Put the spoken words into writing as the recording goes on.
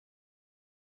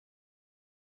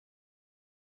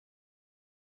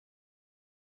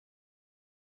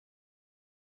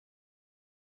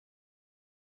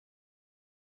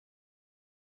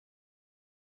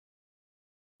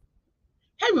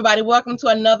Hey everybody, welcome to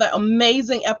another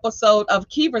amazing episode of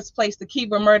Kiva's Place, the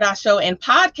Kiva Murdoch Show and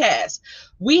podcast.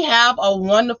 We have a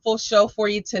wonderful show for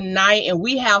you tonight, and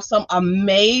we have some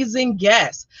amazing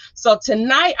guests. So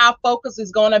tonight, our focus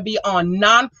is going to be on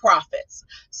nonprofits.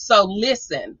 So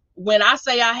listen, when I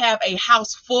say I have a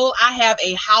house full, I have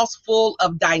a house full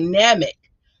of dynamic,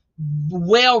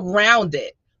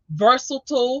 well-rounded,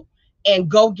 versatile, and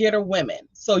go-getter women.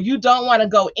 So you don't want to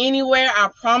go anywhere, I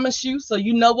promise you. So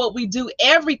you know what we do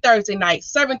every Thursday night,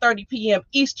 7:30 p.m.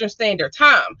 Eastern Standard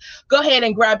Time. Go ahead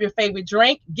and grab your favorite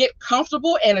drink, get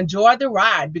comfortable, and enjoy the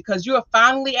ride because you are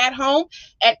finally at home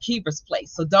at Kiva's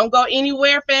Place. So don't go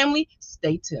anywhere, family.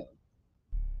 Stay tuned.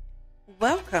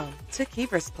 Welcome to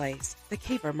Kiva's Place, the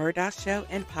Kiva Murdoch Show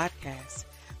and podcast.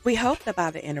 We hope that by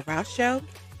the end of our show,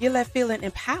 you're left feeling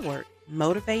empowered,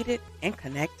 motivated, and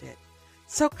connected.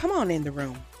 So come on in the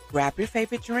room, grab your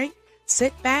favorite drink,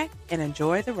 sit back, and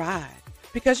enjoy the ride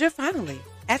because you're finally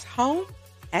at home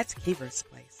at Kiva's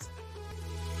Place.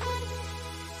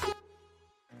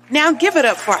 Now give it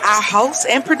up for our host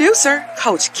and producer,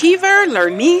 Coach Kiva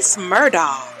Lernice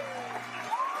Murdoch.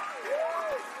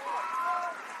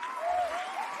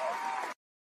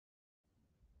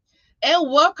 And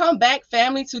welcome back,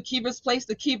 family, to Kiva's Place,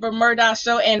 the Kiva Murdoch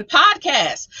Show and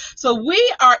podcast. So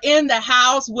we are in the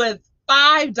house with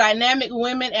 5 dynamic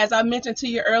women, as I mentioned to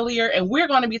you earlier, and we're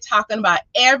going to be talking about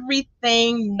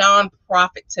everything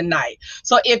nonprofit tonight.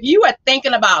 So if you are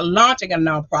thinking about launching a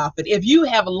nonprofit, if you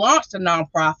have launched a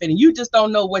nonprofit and you just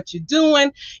don't know what you're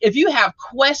doing, if you have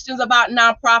questions about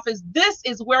nonprofits, this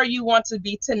is where you want to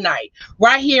be tonight,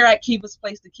 right here at Kiva's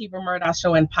Place, the Kiva Murdoch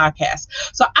Show and podcast.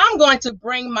 So I'm going to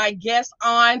bring my guests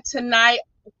on tonight.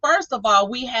 First of all,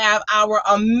 we have our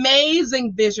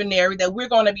amazing visionary that we're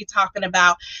going to be talking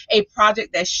about a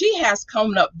project that she has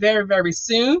coming up very, very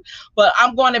soon. But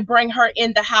I'm going to bring her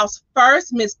in the house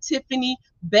first, Miss Tiffany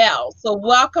Bell. So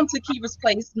welcome to Kiva's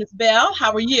Place, Miss Bell.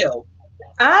 How are you?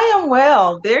 I am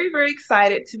well. Very, very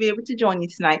excited to be able to join you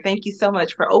tonight. Thank you so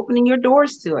much for opening your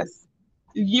doors to us.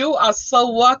 You are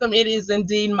so welcome. It is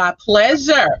indeed my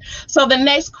pleasure. So the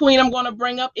next queen I'm going to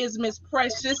bring up is Miss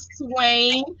Precious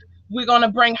Swain. We're going to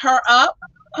bring her up.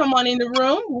 Come on in the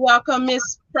room. Welcome,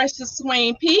 Miss Precious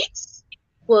Swain Peaks.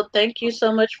 Well, thank you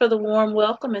so much for the warm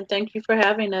welcome, and thank you for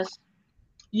having us.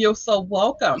 You're so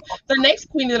welcome. The next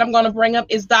queen that I'm going to bring up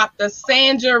is Dr.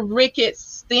 Sandra Ricketts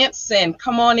Stinson.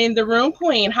 Come on in the room,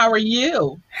 queen. How are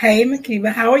you? Hey,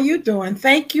 Makiva. How are you doing?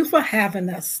 Thank you for having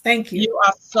us. Thank you. You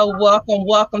are so welcome.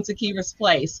 Welcome to Kiva's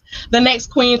Place. The next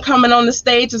queen coming on the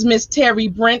stage is Miss Terry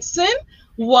Brinson.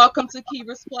 Welcome to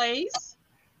Kiva's Place.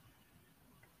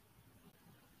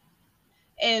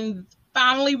 And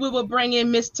finally, we will bring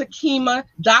in Miss Takima,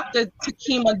 Dr.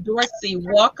 Takima Dorsey.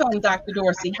 Welcome, Dr.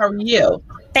 Dorsey. How are you?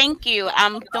 Thank you.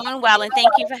 I'm doing well, and thank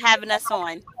you for having us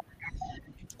on.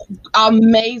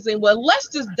 Amazing. Well, let's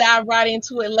just dive right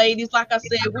into it, ladies. Like I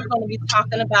said, we're going to be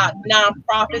talking about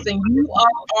nonprofits, and you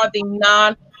all are the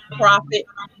nonprofit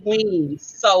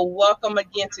queens. So welcome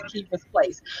again to Kiva's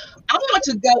Place. I want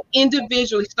to go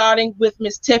individually, starting with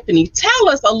Miss Tiffany. Tell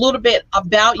us a little bit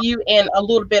about you and a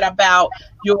little bit about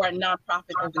your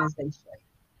nonprofit organization.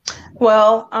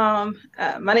 Well,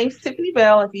 my name is Tiffany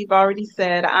Bell. As you've already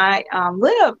said, I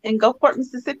live in Gulfport,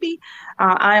 Mississippi.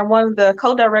 I am one of the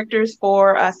co-directors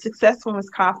for Success Women's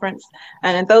Conference.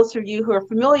 And those of you who are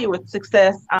familiar with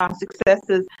Success, Success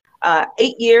is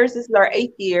 8 years. This is our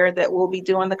 8th year that we'll be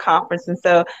doing the conference. And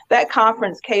so that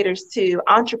conference caters to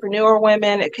entrepreneur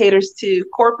women, it caters to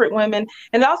corporate women,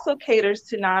 and it also caters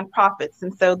to nonprofits.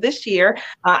 And so this year,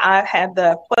 I've had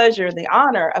the pleasure, the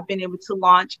honor of being able to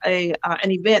launch an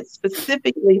event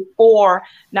specifically for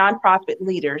nonprofit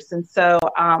leaders. And so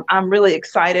I'm really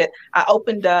excited. I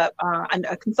opened up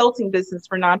a consulting business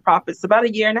for nonprofits about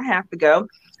 1.5 years ago.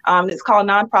 It's called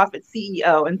Nonprofit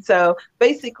CEO. And so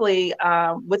basically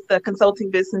with the consulting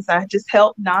business, I just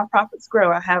help nonprofits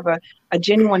grow. I have a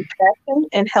genuine passion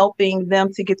in helping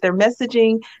them to get their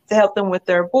messaging, to help them with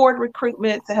their board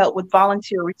recruitment, to help with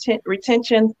volunteer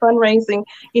retention, fundraising,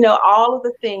 all of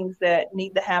the things that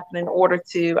need to happen in order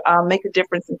to make a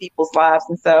difference in people's lives.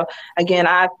 And so, again,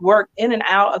 I've worked in and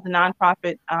out of the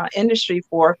nonprofit industry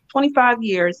for 25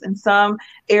 years in some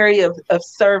area of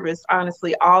service,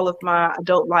 honestly, all of my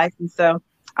adult life. And so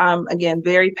I'm, again,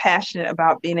 very passionate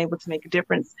about being able to make a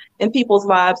difference in people's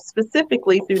lives,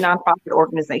 specifically through nonprofit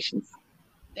organizations.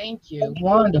 Thank you.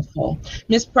 Wonderful.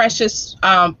 Miss Precious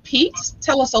Peaks,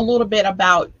 tell us a little bit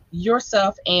about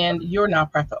yourself and your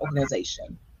nonprofit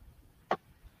organization.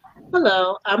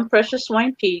 Hello, I'm Precious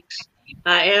Swain Peaks.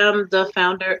 I am the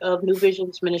founder of New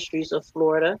Visions Ministries of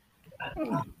Florida.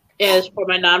 as for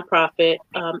my nonprofit,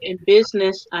 in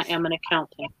business, I am an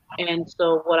accountant. And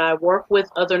so what I work with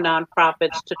other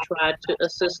nonprofits to try to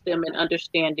assist them in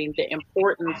understanding the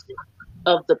importance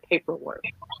of the paperwork.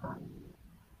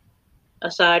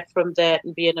 Aside from that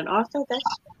and being an author,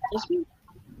 that's me.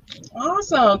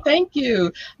 Awesome. Thank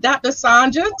you. Dr.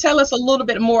 Sandra, tell us a little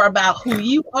bit more about who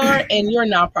you are and your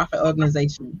nonprofit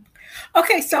organization.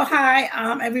 Okay, so hi,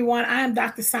 everyone. I am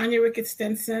Dr. Sonia Ricketts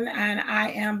Stinson, and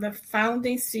I am the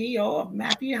founding CEO of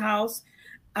Matthew House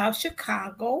of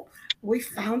Chicago. We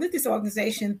founded this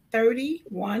organization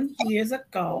 31 years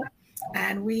ago,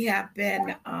 and we have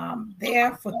been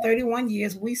there for 31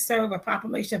 years. We serve a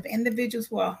population of individuals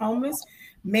who are homeless,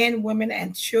 men, women,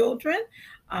 and children.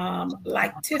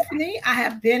 Like Tiffany, I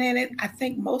have been in it, I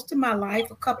think, most of my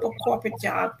life, a couple of corporate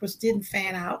jobs, which didn't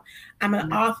fan out. I'm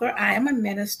an author, I am a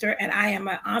minister, and I am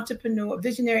an entrepreneur,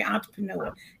 visionary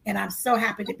entrepreneur. And I'm so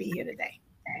happy to be here today.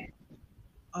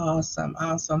 Awesome.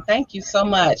 Awesome. Thank you so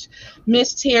much.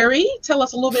 Miss Terry, tell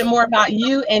us a little bit more about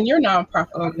you and your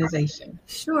nonprofit organization.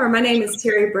 Sure. My name is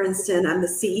Terry Brinston. I'm the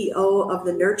CEO of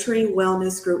the Nurturing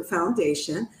Wellness Group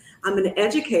Foundation. I'm an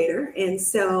educator, and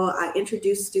so I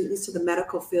introduce students to the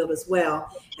medical field as well.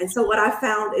 And so what I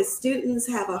found is students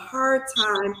have a hard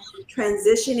time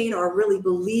transitioning or really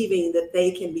believing that they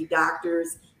can be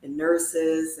doctors and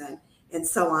nurses and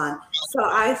so on. So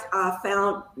I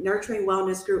found Nurturing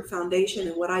Wellness Group Foundation,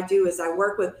 and what I do is I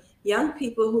work with young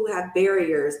people who have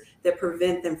barriers that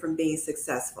prevent them from being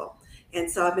successful. And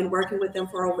so I've been working with them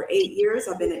for over 8 years.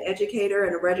 I've been an educator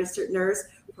and a registered nurse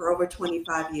for over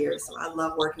 25 years. So I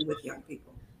love working with young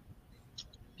people.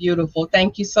 Beautiful.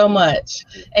 Thank you so much.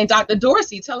 And Dr.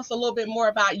 Dorsey, tell us a little bit more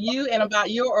about you and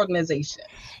about your organization.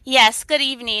 Yes, good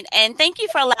evening, and thank you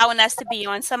for allowing us to be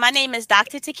on. So my name is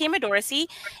Dr. Takima Dorsey,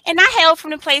 and I hail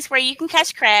from the place where you can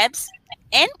catch crabs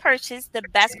and purchase the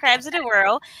best crabs in the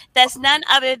world. That's none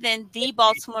other than the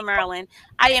Baltimore, Maryland.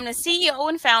 I am the CEO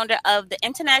and founder of the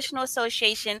International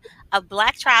Association of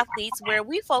Black Triathletes, where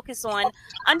we focus on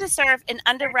underserved and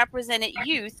underrepresented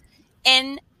youth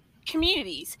in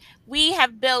communities. We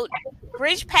have built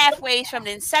bridge pathways from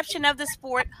the inception of the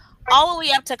sport all the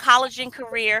way up to college and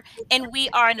career, and we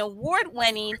are an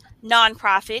award-winning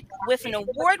nonprofit with an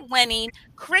award-winning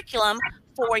curriculum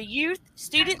for youth,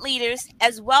 student leaders,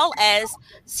 as well as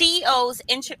CEOs,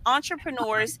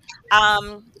 entrepreneurs,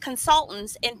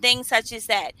 consultants, and things such as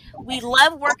that. We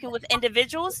love working with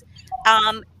individuals,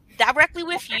 directly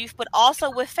with youth, but also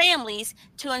with families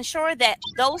to ensure that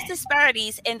those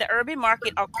disparities in the urban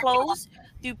market are closed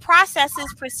through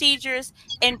processes, procedures,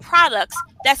 and products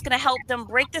that's going to help them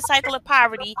break the cycle of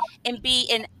poverty and be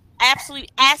an absolute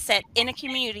asset in a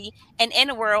community and in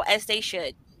the world as they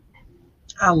should.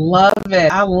 I love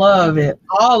it. I love it.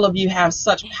 All of you have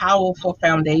such powerful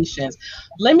foundations.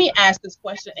 Let me ask this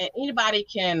question, and anybody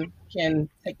can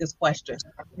take this question.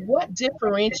 What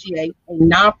differentiates a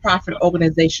nonprofit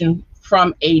organization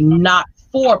from a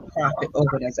not-for-profit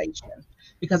organization?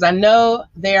 Because I know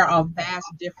there are vast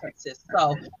differences.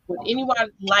 So would anyone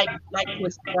like to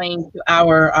explain to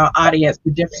our audience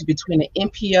the difference between an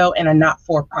NPO and a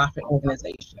not-for-profit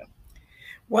organization?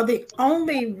 Well, the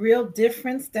only real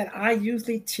difference that I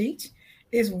usually teach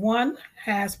is one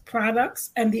has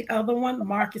products and the other one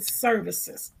markets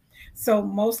services. So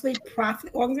mostly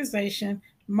profit organization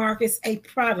markets a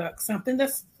product, something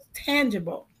that's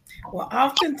tangible. Well,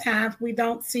 oftentimes we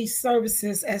don't see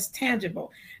services as tangible.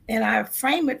 And I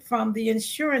frame it from the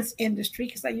insurance industry,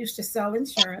 because I used to sell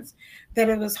insurance, that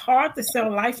it was hard to sell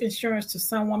life insurance to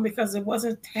someone because it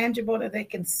wasn't tangible that they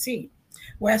can see.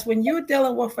 Whereas when you're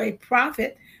dealing with a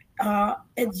profit,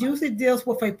 it usually deals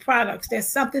with a product. There's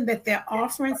something that they're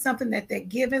offering, something that they're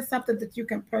giving, something that you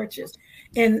can purchase.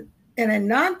 In a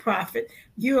nonprofit,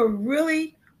 you are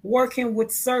really working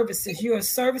with services. You are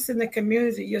servicing the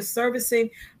community. You're servicing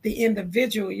the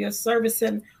individual. You're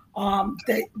servicing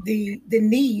the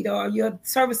need, or you're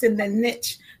servicing the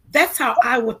niche. That's how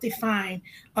I would define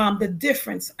the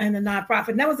difference in the nonprofit.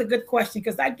 And that was a good question,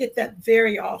 because I get that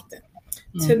very often.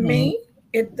 Mm-hmm. To me,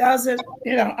 it doesn't,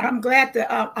 I'm glad the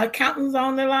accountants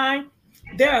on the line.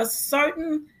 There are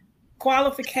certain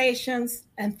qualifications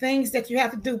and things that you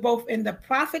have to do both in the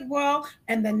profit world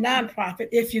and the nonprofit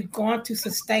if you're going to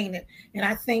sustain it. And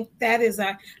I think that is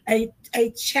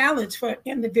a challenge for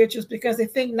individuals, because they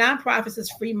think nonprofits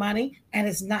is free money, and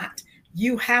it's not.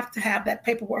 You have to have that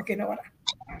paperwork in order.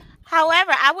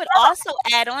 However, I would also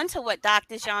add on to what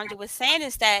Dr. Chandra was saying,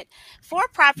 is that for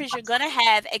profits, you're going to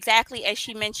have, exactly as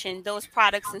she mentioned, those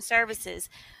products and services.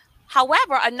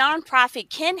 However, a nonprofit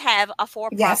can have a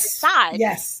for-profit side,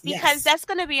 because that's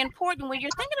going to be important when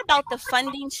you're thinking about the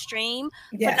funding stream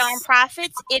for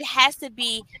nonprofits. It has to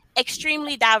be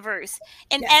extremely diverse.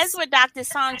 And Yes. as what Dr.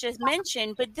 Song just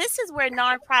mentioned, but this is where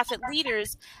nonprofit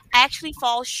leaders actually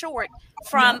fall short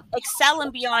from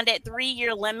excelling beyond that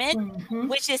 3-year limit,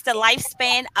 which is the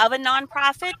lifespan of a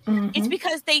nonprofit. It's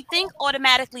because they think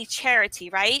automatically charity,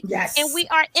 right? Yes. And we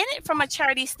are in it from a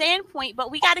charity standpoint,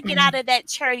 but we got to get out of that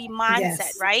charity mindset,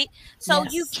 Yes. right? So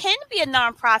you can be a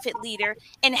nonprofit leader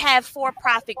and have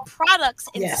for-profit products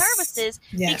and Yes. services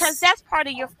Yes. because that's part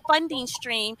of your funding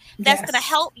stream that's going to Yes.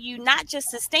 help you not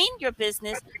just sustain your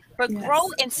business, but Yes. grow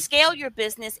and scale your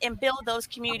business and build those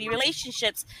community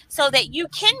relationships so that you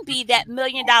can be that $1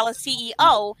 million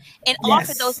CEO and offer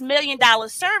Yes. those $1 million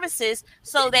services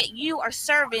so that you are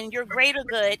serving your greater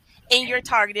good in your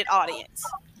targeted audience.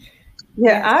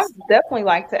 Yeah, I Yes. definitely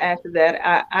like to add to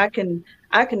that. I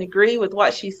can agree with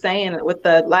what she's saying. With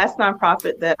the last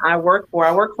nonprofit that I worked for,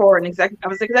 I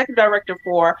was executive director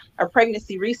for a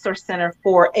pregnancy resource center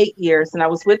for 8 years, and I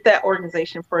was with that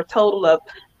organization for a total of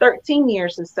 13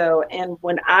 years or so. And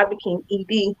when I became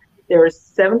ED, there was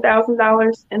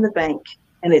 $7,000 in the bank,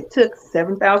 and it took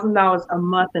 $7,000 a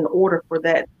month in order for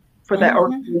that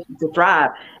organization to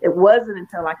drive. It wasn't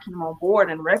until I came on board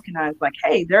and recognized, like,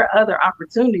 hey, there are other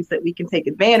opportunities that we can take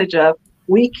advantage of.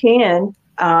 We can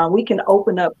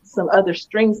open up some other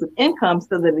streams of income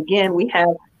so that, again, we have,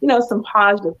 some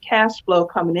positive cash flow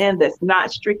coming in that's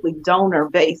not strictly donor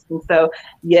based. And so,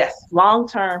 yes, long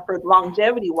term, for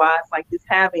longevity wise, like this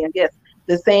having, I guess,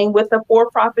 the same with the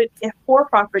for-profit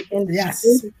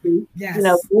industry, Yes.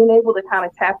 being able to kind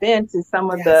of tap into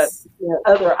some of the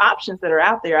other options that are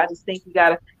out there. I just think you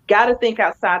gotta think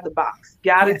outside the box.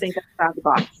 Think outside the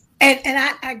box. And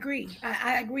I agree.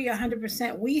 I agree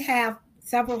 100%. We have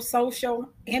several social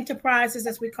enterprises,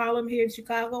 as we call them here in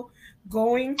Chicago,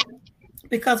 going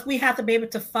because we have to be able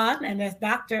to fund. And as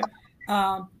Dr.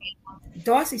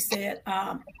 Dorsey said,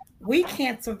 we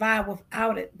can't survive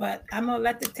without it. But I'm going to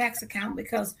let the tax account,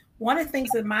 because one of the things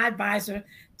that my advisor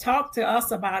talked to us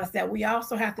about is that we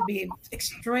also have to be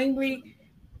extremely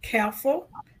careful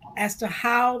as to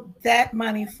how that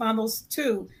money funnels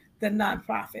to the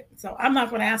nonprofit. So I'm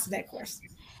not going to answer that question.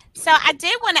 So I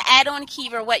did want to add on,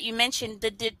 Kiva, what you mentioned.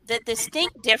 The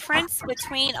distinct difference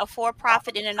between a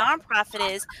for-profit and a nonprofit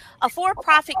is a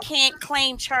for-profit can't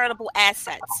claim charitable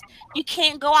assets. You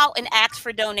can't go out and ask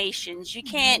for donations. You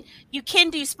can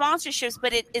do sponsorships,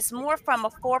 but it's more from a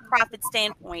for-profit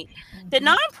standpoint. The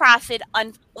nonprofit,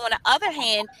 on the other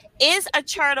hand, is a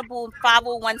charitable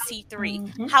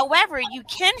 501c3. However, you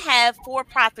can have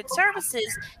for-profit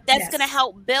services that's going to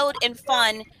help build and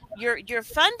fund your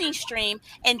funding stream,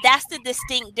 and that's the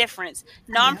distinct difference.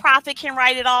 Nonprofit can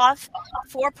write it off,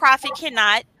 for-profit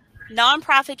cannot.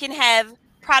 Nonprofit can have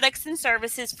products and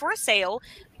services for sale,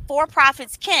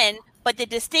 for-profits can, but the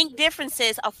distinct difference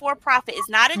is a for-profit is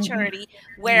not a charity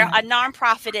where a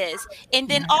nonprofit is. And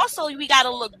then also we got to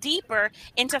look deeper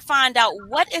and to find out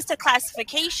what is the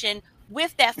classification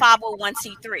with that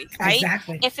 501c3, right?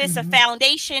 Exactly. If it's a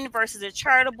foundation versus a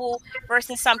charitable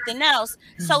versus something else.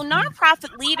 So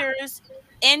nonprofit leaders,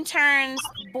 interns,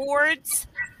 boards,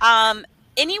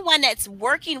 anyone that's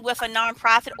working with a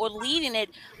nonprofit or leading it,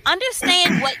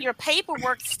 understand what your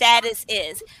paperwork status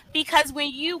is. Because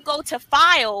when you go to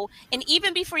file, and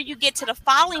even before you get to the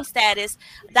filing status,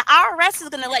 the IRS is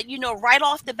going to let you know right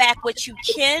off the bat what you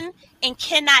can and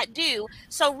cannot do.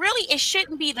 So really, it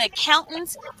shouldn't be the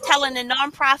accountants telling the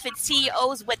nonprofit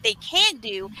CEOs what they can't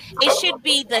do. It should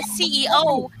be the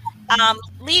CEO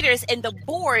leaders and the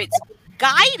boards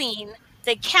guiding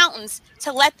the accountants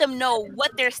to let them know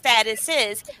what their status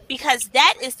is, because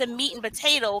that is the meat and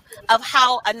potato of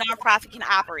how a nonprofit can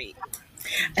operate.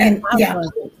 And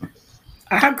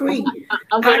I agree.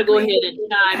 I'm going to go ahead and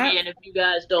chime in if you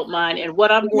guys don't mind. And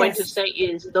what I'm going to say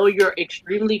is, though you're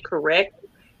extremely correct,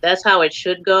 that's how it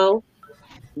should go.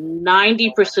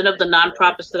 90% of the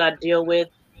nonprofits that I deal with,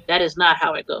 that is not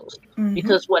how it goes.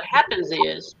 Because what happens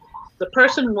is the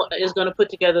person is going to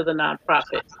put together the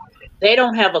nonprofit. They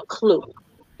don't have a clue.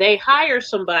 They hire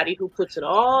somebody who puts it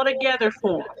all together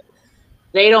for them.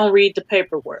 They don't read the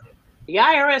paperwork. The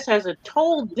IRS hasn't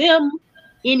told them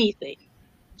anything.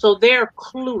 So they're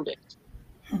clueless.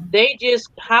 They just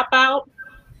hop out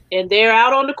and they're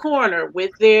out on the corner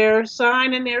with their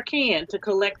sign and their can to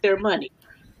collect their money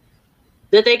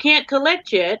that they can't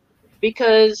collect yet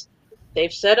because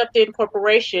they've set up the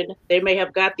incorporation. They may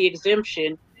have got the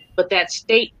exemption, but that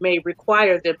state may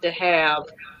require them to have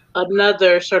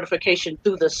another certification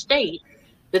through the state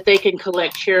that they can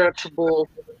collect charitable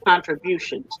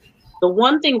contributions. The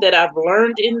one thing that I've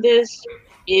learned in this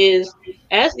is,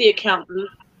 as the accountant,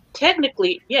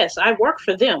 technically, yes, I work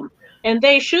for them and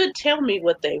they should tell me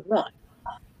what they want.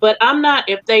 But I'm not,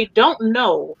 if they don't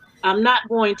know I'm not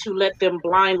going to let them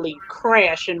blindly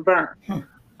crash and burn.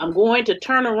 I'm going to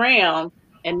turn around,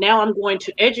 and now I'm going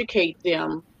to educate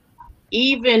them,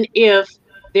 even if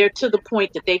they're to the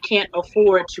point that they can't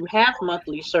afford to have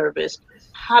monthly service,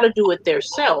 how to do it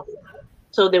themselves,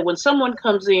 so that when someone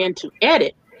comes in to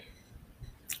edit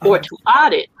or to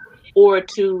audit or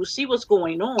to see what's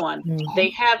going on, they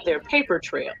have their paper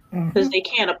trail, because they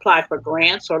can't apply for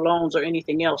grants or loans or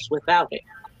anything else without it.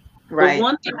 Right. But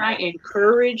one thing I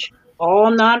encourage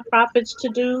all nonprofits to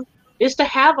do is to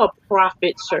have a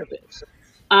profit service.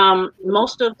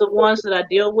 Most of the ones that I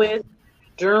deal with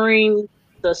during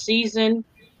the season,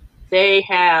 they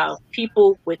have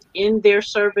people within their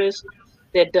service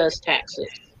that does taxes.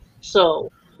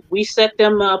 So we set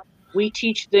them up, we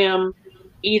teach them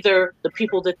either the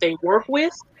people that they work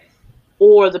with,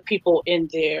 or the people in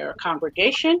their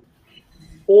congregation,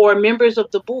 or members of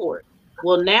the board.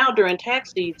 Well, now during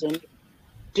tax season,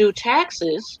 do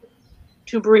taxes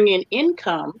to bring in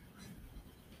income,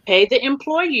 pay the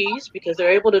employees because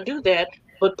they're able to do that,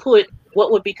 but put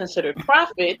what would be considered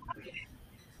profit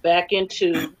back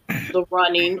into the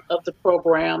running of the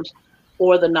programs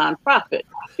or the nonprofit.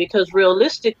 Because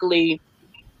realistically,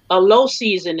 a low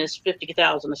season is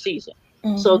 $50,000 a season.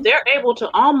 So they're able to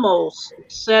almost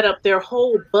set up their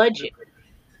whole budget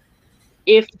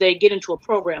if they get into a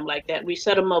program like that. We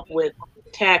set them up with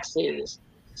taxes.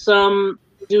 Some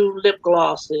do lip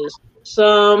glosses.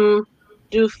 Some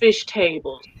do fish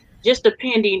tables. Just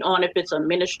depending on if it's a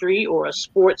ministry or a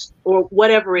sports or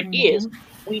whatever it is.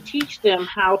 We teach them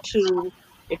how to,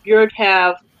 if you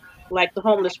have like the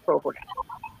homeless program,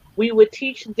 we would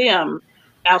teach them,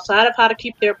 outside of how to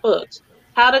keep their books,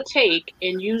 how to take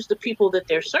and use the people that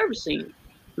they're servicing,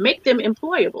 make them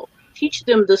employable, teach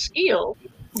them the skill,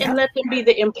 and let them be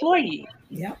the employee,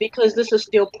 because this is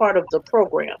still part of the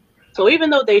program. So even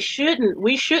though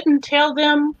we shouldn't tell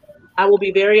them, I will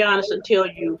be very honest and tell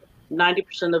you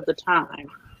 90% of the time,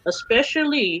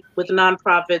 especially with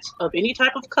nonprofits of any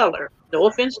type of color, no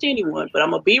offense to anyone, but I'm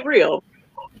going to be real,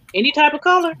 any type of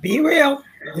color, be real.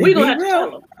 We're going to have to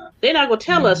tell them. They're not going to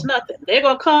tell us nothing. They're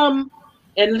going to come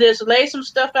and just lay some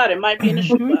stuff out. It might be in a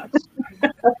shoebox.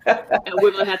 And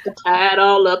we're going to have to tie it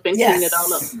all up and clean it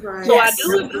all up. Right. So I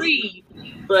do agree,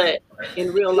 but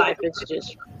in real life,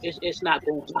 it's not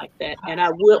going like that. And I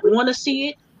would want to see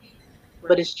it,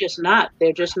 but it's just not.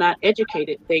 They're just not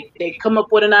educated. They come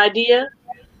up with an idea,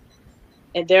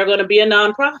 and they're going to be a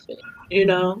nonprofit. You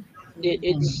know,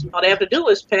 it's all they have to do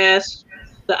is pass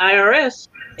the IRS,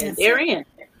 and they're in.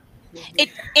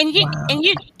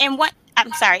 And one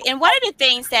of the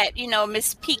things that,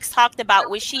 Ms. Peaks talked about,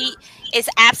 which she is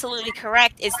absolutely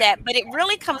correct, is that, but it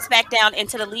really comes back down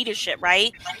into the leadership,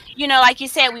 right? Like you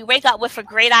said, we wake up with a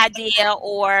great idea,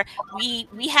 or we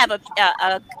have a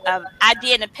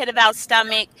idea in the pit of our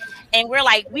stomach, and we're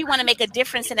like, we want to make a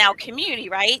difference in our community,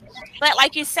 right? But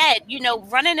like you said,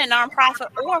 running a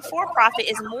nonprofit or a for-profit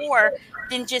is more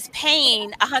than just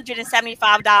paying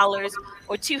 $175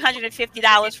 or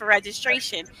 $250 for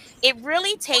registration. It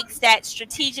really takes that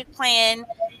strategic plan,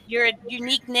 your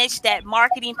unique niche, that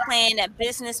marketing plan, that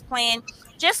business plan,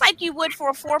 just like you would for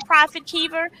a for-profit,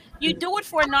 Kiva, you do it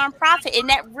for a nonprofit. And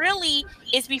that really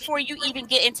is before you even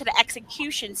get into the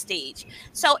execution stage.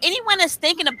 So anyone that's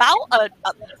thinking about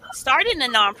starting a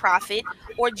nonprofit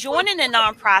or joining a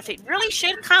nonprofit really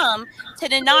should come to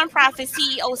the Nonprofit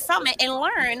CEO Summit and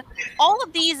learn all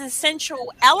of these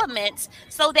essential elements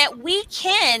so that we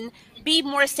can be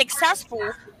more successful,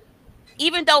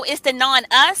 even though it's the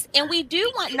non-us. And we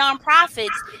do want nonprofits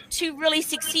to really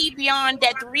succeed beyond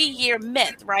that 3-year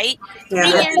myth, right? 3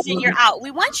 years and you're out. We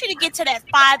want you to get to that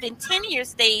 5 and 10-year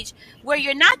stage where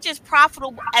you're not just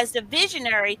profitable as the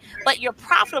visionary, but you're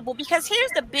profitable. Because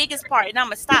here's the biggest part, and I'm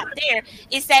going to stop there,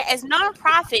 is that as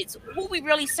nonprofits, who we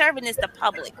really serving is the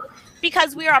public,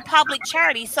 because we are a public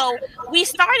charity. So we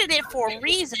started it for a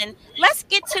reason. Let's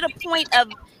get to the point of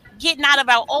getting out of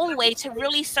our own way to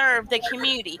really serve the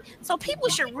community. So people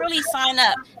should really sign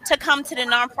up to come to the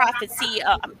Nonprofit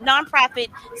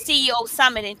CEO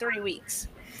Summit in 3 weeks.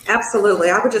 Absolutely.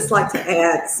 I would just like to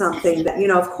add something that,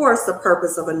 of course, the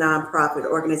purpose of a nonprofit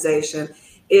organization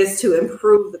is to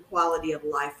improve the quality of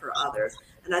life for others.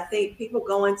 And I think people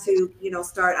going to,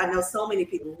 I know so many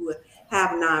people who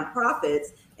have nonprofits,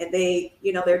 and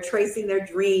they're tracing their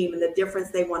dream and the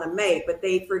difference they want to make, but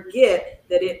they forget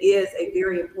that it is a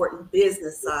very important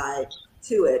business side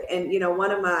to it. And,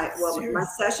 one of my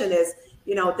session is,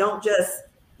 don't just,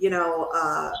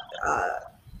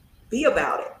 be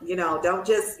about it. Don't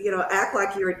just, act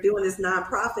like you're doing this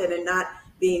nonprofit and not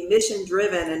being mission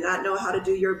driven and not know how to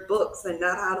do your books and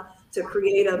not how to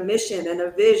create a mission and a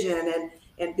vision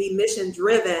and be mission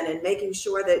driven and making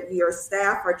sure that your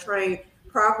staff are trained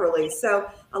properly. So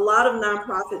a lot of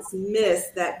nonprofits miss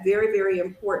that very, very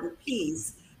important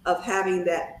piece of having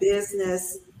that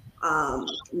business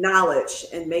knowledge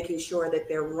and making sure that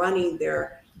they're running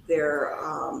their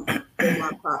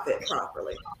nonprofit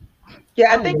properly.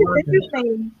 Yeah, I think it's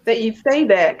interesting that you say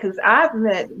that, because I've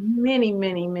met many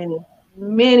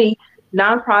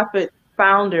nonprofit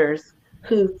founders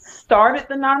who started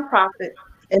the nonprofit,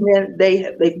 and then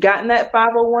they've gotten that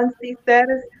 501c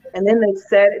status, and then they've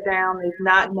set it down. They've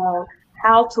not known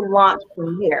how to launch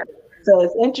from there. So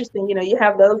it's interesting, you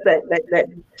have those that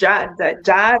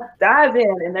dive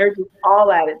in, and they're just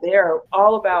all at it. They're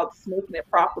all about making it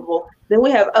profitable. Then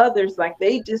we have others, like,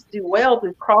 they just do well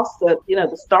to cross the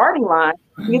starting line,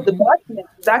 get the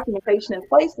documentation in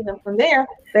place, and then from there,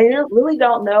 they really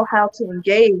don't know how to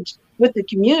engage with the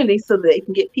community so that they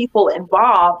can get people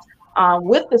involved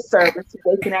with the service, so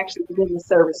they can actually begin to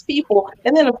service people.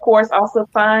 And then, of course, also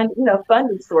find,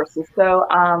 funding sources. So,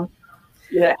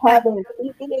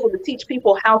 being able to teach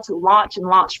people how to launch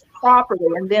properly.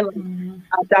 And then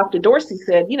Dr. Dorsey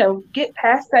said, get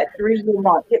past that 3-year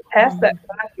mark, get past that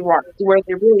 5-year mark, to where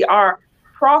there really are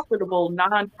profitable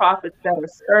nonprofits that are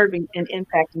serving and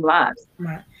impacting lives.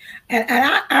 Right. And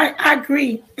I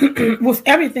agree with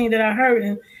everything that I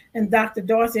heard and Dr.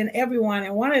 Dorsey and everyone.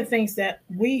 And one of the things that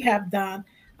we have done,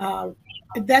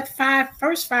 that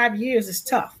first 5 years is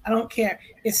tough. I don't care.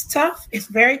 It's tough. It's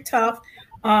very tough.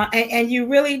 And you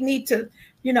really need to,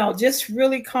 just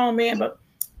really calm in. But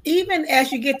even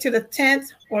as you get to the 10th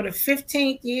or the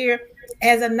 15th year,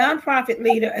 as a nonprofit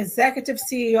leader, executive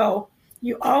CEO,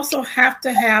 you also have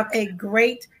to have a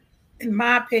great, in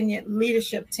my opinion,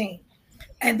 leadership team.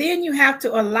 And then you have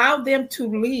to allow them to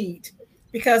lead,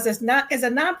 because as a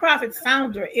nonprofit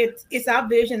founder, it's our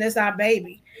vision, it's our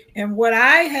baby. And what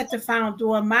I had to find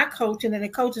doing my coaching and the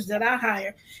coaches that I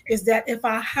hire is that if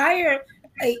I hire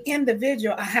an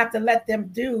individual, I have to let them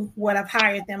do what I've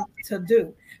hired them to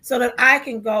do, so that I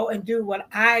can go and do what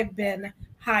I've been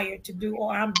hired to do,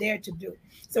 or I'm there to do.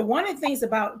 So one of the things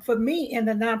for me in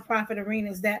the nonprofit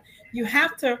arena is that you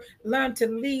have to learn to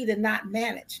lead and not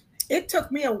manage. It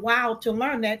took me a while to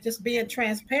learn that, just being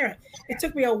transparent. It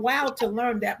took me a while to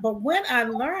learn that. But when I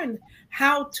learned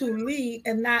how to lead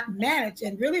and not manage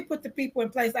and really put the people in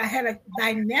place, I had a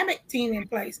dynamic team in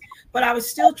place, but I was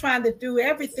still trying to do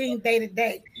everything day to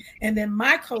day. And then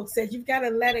my coach said, you've got to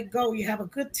let it go. You have a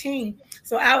good team.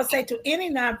 So I would say to any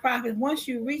nonprofit, once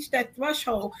you reach that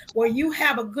threshold where you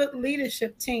have a good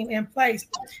leadership team in place,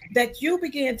 that you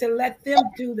begin to let them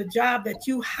do the job that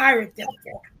you hired them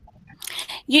for.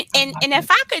 And if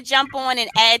I could jump on and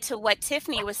add to what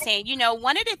Tiffany was saying,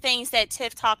 one of the things that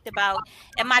Tiff talked about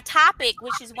in my topic,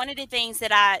 which is one of the things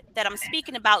that I'm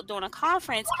speaking about during a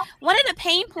conference, one of the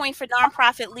pain points for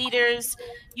nonprofit leaders,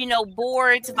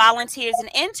 boards, volunteers, and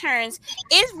interns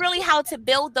is really how to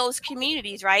build those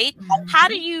communities, right? How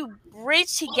do you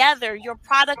bridge together your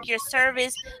product, your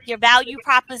service, your value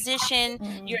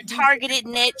proposition, your targeted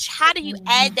niche? How do you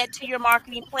add that to your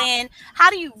marketing plan?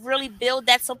 How do you really build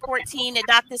that support team that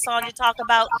Dr. Sandra talked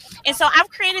about? And so I've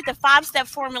created the 5-step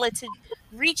formula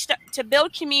to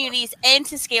build communities and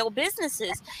to scale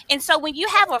businesses. And so when you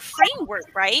have a framework,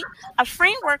 right? A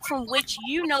framework from which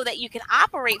that you can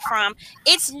operate from,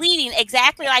 it's leading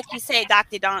exactly like you said,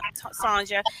 Dr.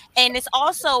 Sandra. And it's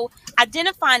also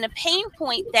identifying the pain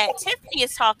point that Tiffany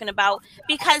is talking about,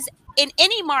 because in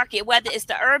any market, whether it's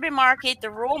the urban market, the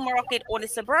rural market, or the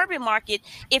suburban market,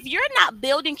 if you're not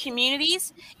building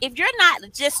communities, if you're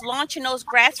not just launching those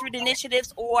grassroots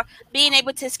initiatives or being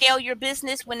able to scale your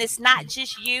business when it's not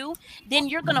just you, then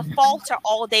you're going to falter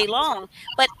all day long.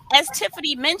 But as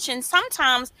Tiffany mentioned,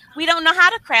 sometimes we don't know how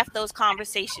to craft those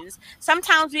conversations.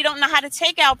 Sometimes we don't know how to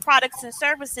take our products and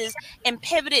services and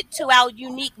pivot it to our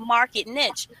unique market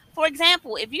niche. For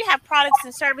example, if you have products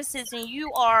and services and you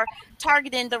are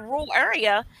targeting the rural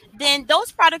area, then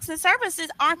those products and services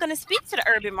aren't going to speak to the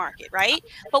urban market, right?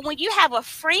 But when you have a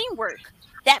framework,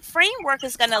 that framework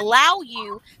is going to allow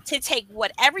you to take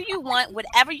whatever you want,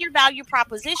 whatever your value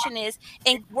proposition is,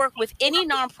 and work with any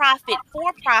nonprofit,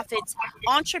 for-profits,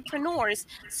 entrepreneurs.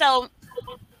 So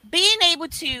being able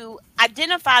to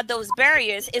identify those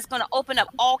barriers is going to open up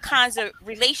all kinds of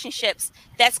relationships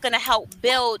that's going to help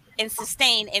build and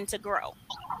sustain and to grow.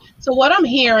 So what I'm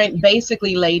hearing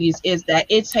basically, ladies, is that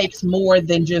it takes more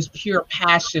than just pure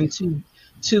passion to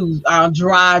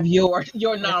drive your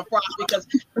nonprofit, because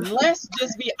let's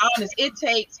just be honest,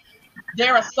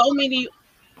 there are so many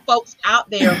folks out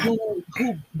there who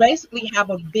basically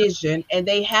have a vision and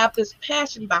they have this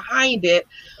passion behind it.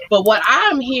 But what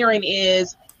I'm hearing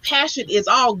is passion is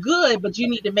all good, but you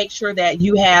need to make sure that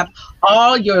you have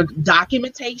all your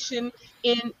documentation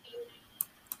in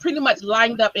pretty much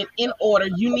lined up and in order.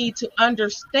 You need to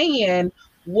understand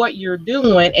what you're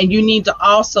doing, and you need to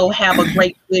also have a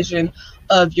great vision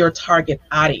of your target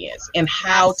audience and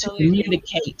how to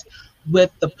communicate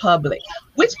with the public,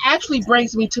 which actually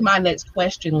brings me to my next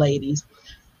question, ladies.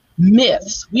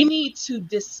 Myths. We need to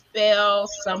dispel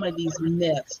some of these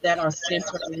myths that are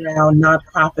centered around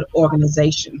nonprofit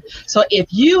organization. So if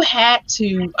you had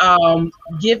to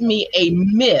give me a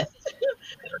myth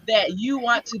that you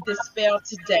want to dispel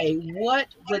today, what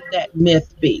would that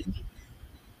myth be?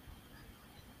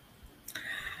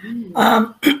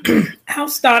 I'll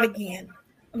start again.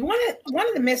 One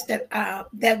of the myths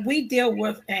that we deal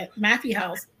with at Maffey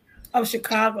House of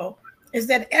Chicago is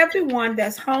that everyone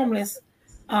that's homeless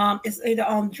is either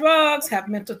on drugs, have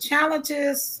mental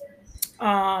challenges,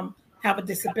 have a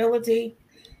disability,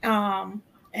 and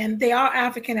they are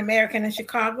African American in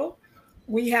Chicago.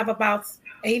 We have about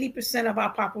 80% of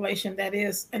our population that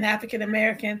is an African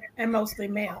American and mostly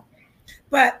male.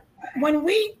 But when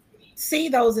we see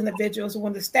those individuals,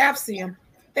 when the staff see them,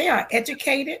 they are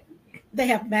educated, they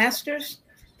have masters,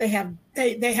 they have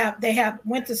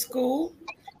went to school.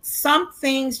 Some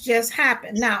things just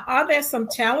happen. Now, are there some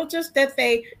challenges that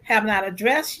they have not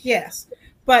addressed? Yes.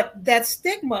 But that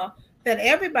stigma that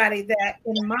everybody that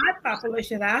in my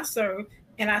population that I serve,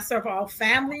 and I serve all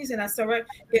families, and I serve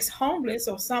is homeless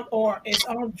or is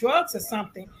on drugs or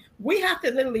something, we have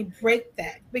to literally break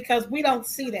that because we don't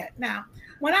see that. Now,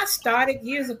 when I started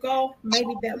years ago,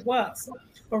 maybe that was.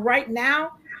 But right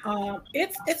now,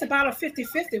 it's about a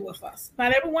 50-50 with us.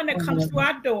 Not everyone that comes through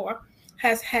our door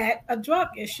has had a drug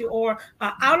issue or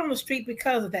out on the street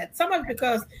because of that. Some of it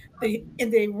because the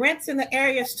rents in the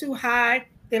area is too high.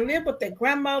 They live with their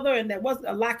grandmother and there wasn't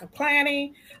a lack of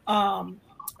planning.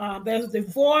 There's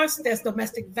divorce, there's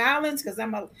domestic violence, because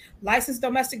I'm a licensed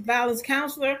domestic violence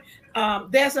counselor.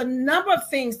 There's a number of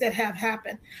things that have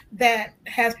happened that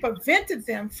has prevented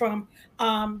them from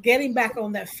getting back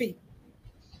on their feet.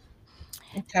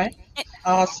 Okay,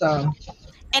 awesome.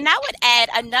 And I would add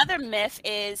another myth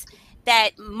is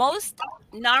that most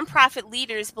nonprofit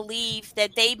leaders believe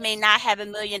that they may not have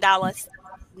 $1 million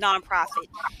nonprofit.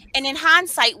 And in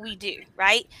hindsight, we do,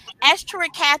 right?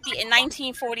 Ashtora Kathy in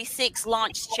 1946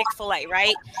 launched Chick-fil-A,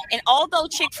 right? And although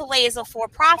Chick-fil-A is a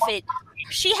for-profit,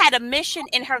 she had a mission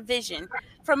in her vision.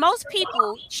 For most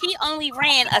people, she only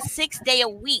ran a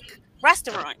 6-day-a-week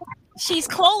restaurant. She's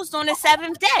closed on the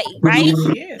 7th day, right?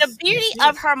 Yes, the beauty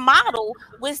of her model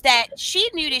was that she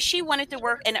knew that she wanted to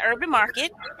work in the urban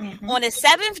market. On the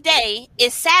 7th day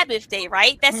is Sabbath day,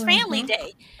 right? That's family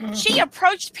day. She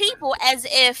approached people as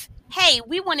if, hey,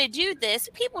 we want to do this.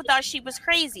 People thought she was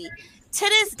crazy. To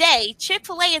this day,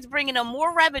 Chick-fil-A is bringing in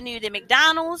more revenue than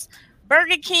McDonald's,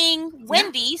 Burger King,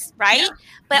 Wendy's, right?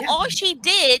 But all she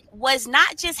did was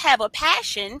not just have a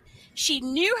passion. She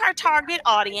knew her target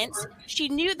audience. She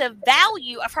knew the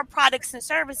value of her products and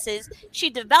services. She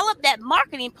developed that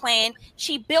marketing plan.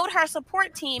 She built her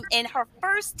support team, and her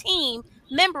first team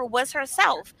member was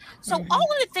herself. So all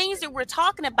of the things that we're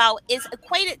talking about is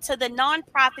equated to the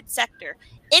nonprofit sector.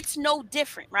 It's no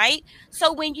different, right?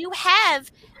 So when you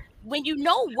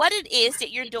know what it is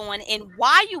that you're doing and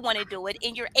why you want to do it,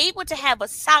 and you're able to have a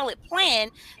solid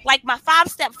plan, like my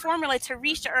 5-step formula to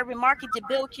reach the urban market, to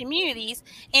build communities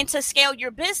and to scale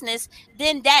your business,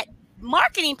 then that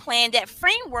marketing plan, that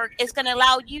framework is going to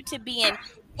allow you to be in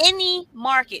any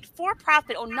market, for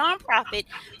profit or nonprofit.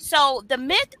 So the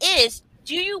myth is,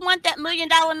 do you want that $1 million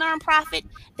nonprofit?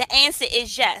 The answer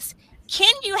is yes.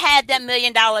 Can you have that $1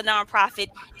 million nonprofit?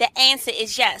 The answer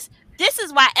is yes. This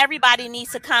is why everybody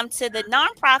needs to come to the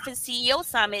Nonprofit CEO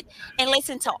Summit and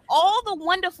listen to all the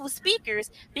wonderful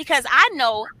speakers, because I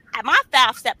know my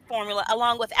 5-step formula,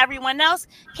 along with everyone else,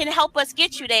 can help us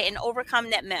get you there and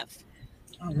overcome that myth.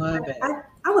 I love it.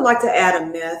 I would like to add a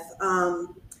myth.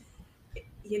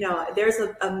 There's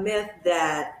a myth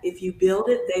that if you build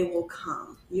it, they will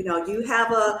come. You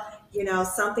have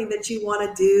something that you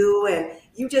want to do, and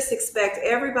you just expect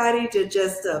everybody to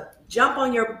just jump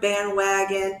on your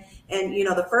bandwagon. And,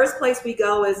 the first place we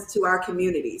go is to our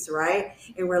communities, right?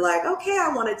 And we're like, okay,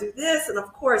 I want to do this. And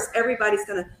of course, everybody's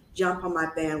going to jump on my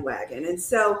bandwagon. And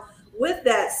so with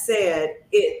that said,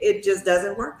 it just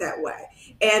doesn't work that way.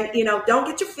 And, don't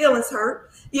get your feelings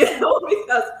hurt,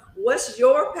 because what's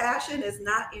your passion is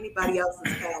not anybody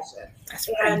else's passion.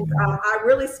 And I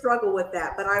really struggle with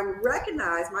that. But I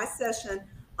recognize my session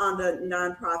on the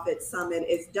Nonprofit Summit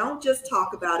is don't just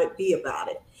talk about it, be about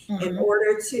it. In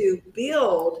order to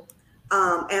build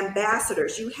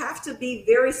ambassadors, you have to be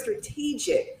very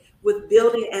strategic with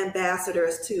building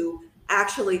ambassadors to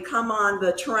actually come on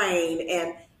the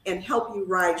train and help you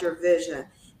ride your vision.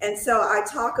 And so I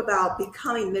talk about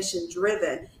becoming mission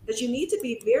driven, because you need to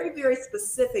be very, very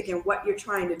specific in what you're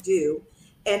trying to do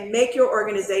and make your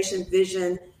organization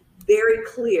vision very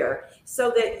clear,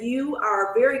 so that you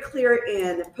are very clear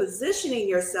in positioning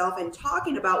yourself and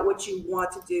talking about what you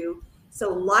want to do,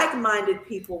 so like-minded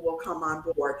people will come on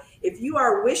board. If you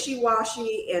are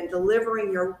wishy-washy and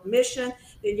delivering your mission,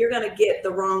 then you're going to get the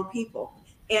wrong people.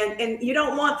 And you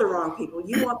don't want the wrong people.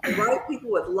 You want the right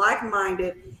people with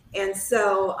like-minded. And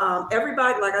so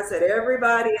everybody, like I said,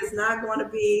 everybody is not going to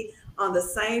be on the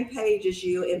same page as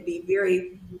you, and be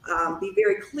very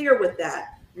clear with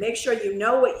that. Make sure you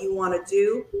know what you want to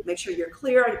do. Make sure you're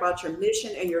clear about your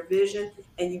mission and your vision,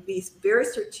 and you be very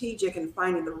strategic in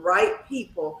finding the right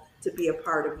people to be a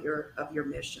part of your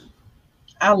mission.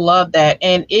 I love that.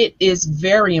 And it is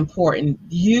very important.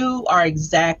 You are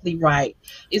exactly right.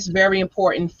 It's very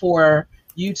important for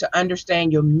you to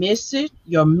understand your mission,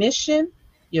 your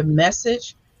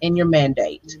message, and your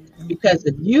mandate. Because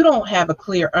if you don't have a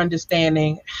clear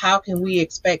understanding, how can we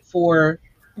expect for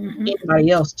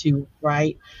anybody else to,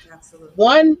 right? Absolutely.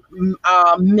 One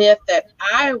myth that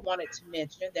I wanted to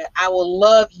mention that I will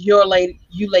love you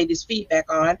ladies'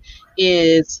 feedback on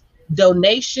is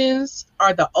donations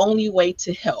are the only way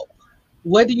to help.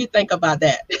 What do you think about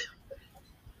that?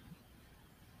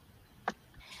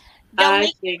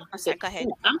 I think go ahead.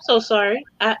 I'm so sorry.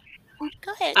 Go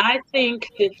ahead. I think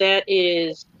that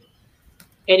is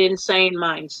an insane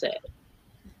mindset.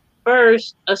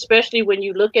 First, especially when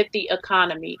you look at the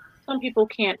economy, some people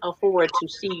can't afford to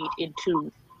seed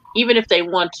into, even if they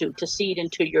want to seed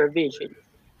into your vision.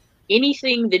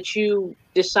 Anything that you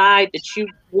decide that you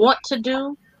want to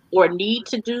do or need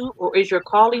to do or is your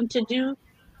calling to do,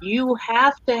 you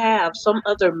have to have some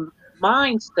other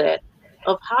mindset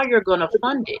of how you're going to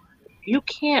fund it. You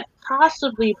can't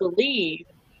possibly believe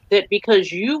that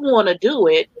because you want to do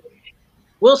it,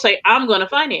 we'll say, I'm going to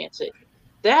finance it.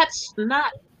 That's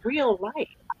not real life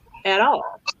at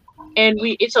all. And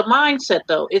it's a mindset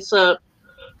though.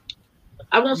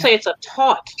 I won't say it's a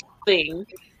taught thing,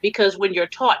 because when you're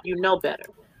taught, you know better,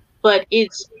 but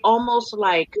it's almost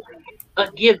like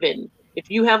a given. If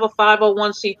you have a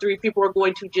 501c3, people are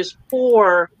going to just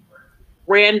pour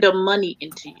random money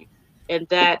into you. And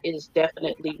that is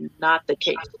definitely not the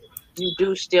case. You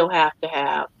do still have to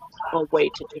have a way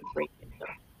to generate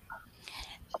income.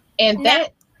 And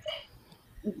that,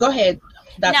 go ahead.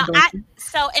 Dr.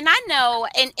 I know,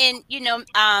 and you know,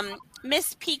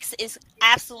 Miss Peaks is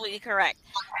absolutely correct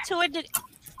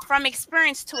from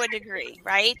experience to a degree,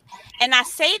 right? And I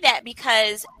say that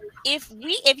because if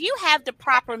you have the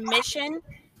proper mission,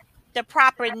 the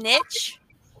proper niche,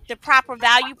 the proper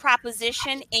value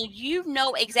proposition, and you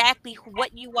know exactly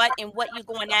what you want and what you're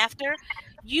going after,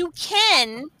 you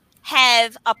can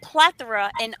have a plethora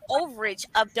and overage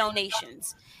of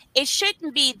donations. It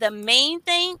shouldn't be the main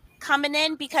thing coming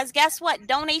in, because guess what?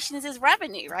 Donations is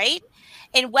revenue, right?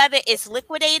 And whether it's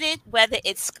liquidated, whether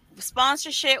it's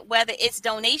sponsorship, whether it's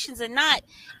donations or not,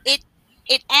 it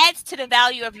adds to the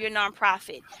value of your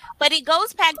nonprofit. But it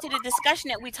goes back to the discussion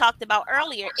that we talked about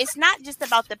earlier. It's not just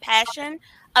about the passion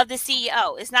of the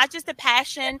CEO. It's not just the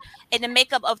passion and the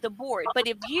makeup of the board. But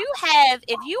if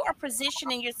you are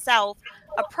positioning yourself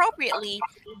appropriately,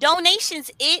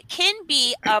 donations, it can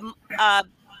be a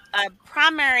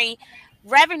primary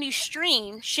revenue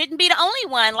stream. Shouldn't be the only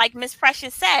one, like Ms.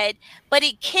 Precious said, but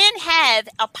it can have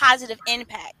a positive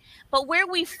impact. But where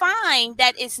we find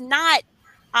that it's not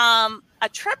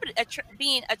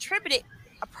being attributed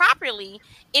properly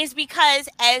is because,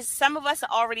 as some of us are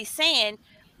already saying,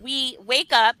 we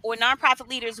wake up, or nonprofit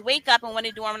leaders wake up and want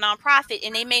to do a nonprofit,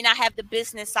 and they may not have the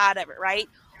business side of it, right?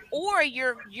 Or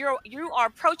you are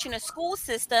approaching a school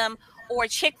system or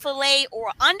Chick-fil-A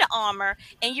or Under Armour,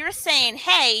 and you're saying,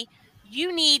 hey,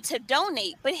 you need to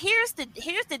donate. But here's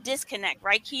the disconnect,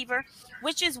 right, Kiva?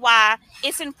 Which is why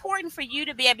it's important for you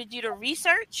to be able to do the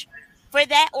research for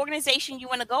that organization you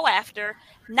want to go after,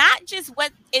 not just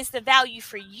what is the value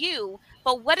for you,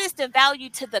 but what is the value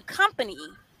to the company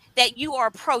that you are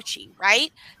approaching,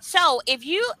 right? So if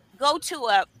you go to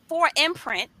a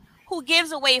 4imprint who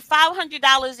gives away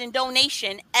 $500 in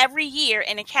donation every year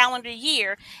in a calendar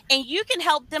year, and you can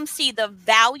help them see the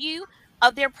value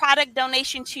of their product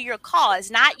donation to your cause,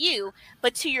 not you,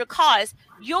 but to your cause,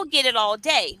 you'll get it all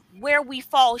day. Where we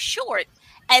fall short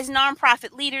as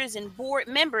nonprofit leaders and board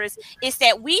members is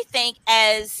that we think,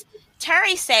 as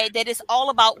Terry said, that it's all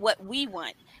about what we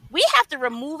want. we have to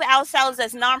remove ourselves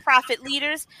as nonprofit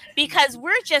leaders because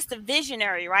we're just a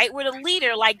visionary, right? We're the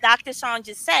leader, like Dr. Sean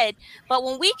just said. But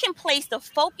when we can place the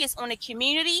focus on the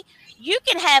community, you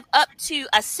can have up to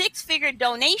a 6-figure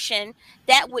donation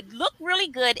that would look really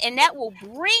good, and that will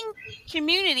bring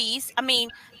communities,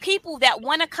 people that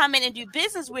want to come in and do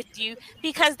business with you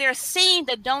because they're seeing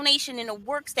the donation and the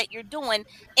works that you're doing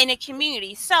in the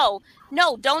community. So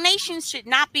no, donations should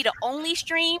not be the only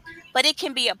stream, but it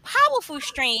can be a powerful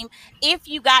stream if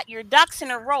you got your ducks in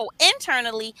a row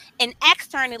internally, and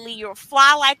externally you're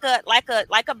fly like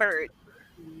a bird.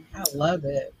 I love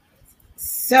it.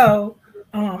 So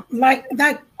like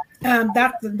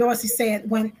Dr. Dorsey said,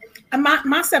 when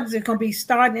my subject is going to be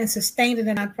starting and sustaining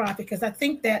a nonprofit, because I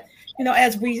think that,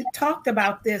 as we talked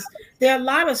about this, there are a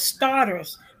lot of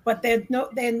starters, but they're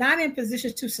not in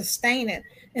positions to sustain it.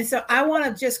 And so I want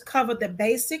to just cover the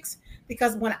basics,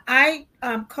 because when I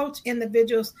coach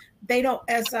individuals, they don't,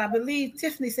 as I believe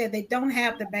Tiffany said, they don't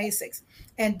have the basics,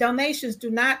 and donations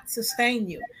do not sustain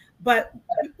you. But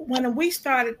when we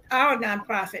started our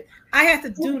nonprofit, I had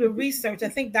to do the research. I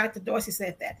think Dr. Dorsey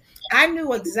said that. I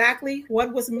knew exactly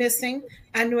what was missing.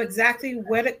 I knew exactly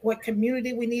what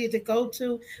community we needed to go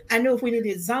to. I knew if we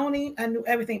needed zoning. I knew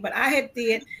everything. But I had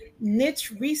did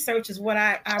niche research is what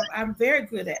I'm very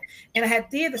good at. And I had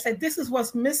did to say, this is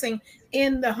what's missing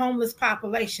in the homeless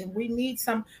population. We need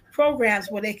some programs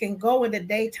where they can go in the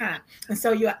daytime. And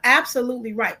so you're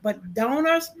absolutely right. But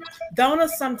donors,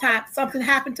 sometimes something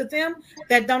happened to them,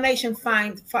 that donation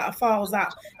falls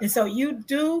out. And so you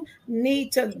do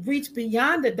need to reach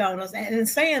beyond the donors. And in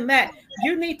saying that,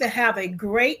 you need to have a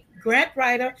great grant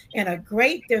writer and a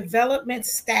great development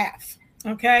staff.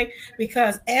 Okay,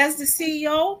 because as the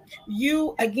CEO,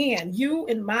 you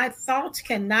in my thoughts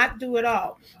cannot do it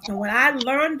all. And when I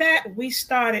learned that, we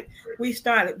started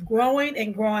growing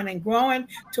and growing and growing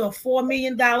to a $4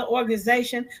 million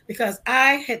organization, because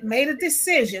I had made a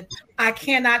decision. I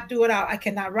cannot do it all. I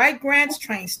cannot write grants,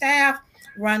 train staff,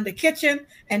 run the kitchen,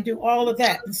 and do all of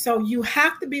that. And so you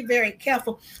have to be very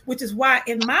careful, which is why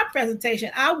in my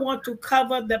presentation, I want to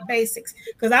cover the basics,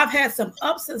 because I've had some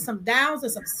ups and some downs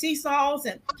and some seesaws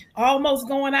and almost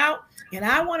going out. And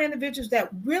I want individuals that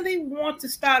really want to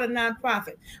start a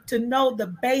nonprofit to know the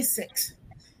basics.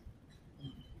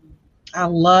 I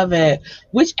love it,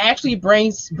 which actually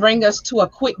bring us to a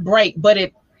quick break.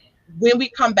 But when we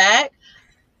come back,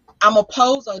 I'm going to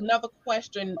pose another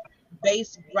question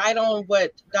based right on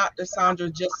what Dr. Sandra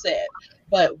just said.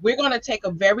 But we're going to take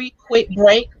a very quick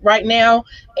break right now.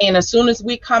 And as soon as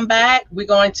we come back, we're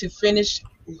going to finish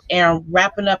and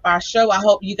wrapping up our show. I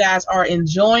hope you guys are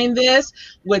enjoying this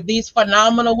with these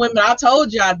phenomenal women. I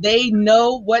told y'all, they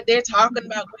know what they're talking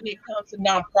about when it comes to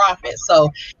nonprofits. So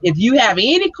if you have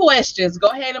any questions, go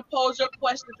ahead and pose your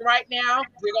questions right now.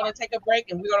 We're going to take a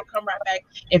break, and we're going to come right back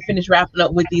and finish wrapping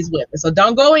up with these women. So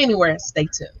don't go anywhere. Stay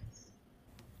tuned.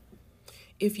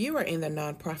 If you are in the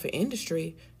nonprofit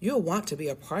industry, you'll want to be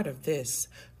a part of this.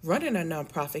 Running a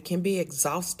nonprofit can be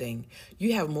exhausting.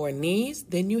 You have more needs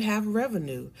than you have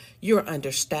revenue. You're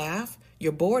understaffed.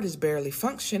 Your board is barely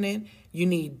functioning. You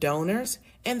need donors.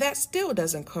 And that still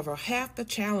doesn't cover half the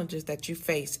challenges that you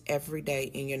face every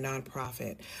day in your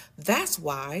nonprofit. That's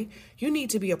why you need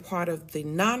to be a part of the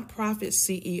Nonprofit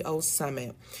CEO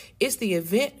Summit. It's the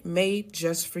event made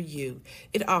just for you.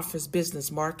 It offers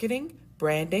business marketing,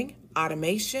 branding,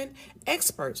 automation,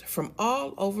 experts from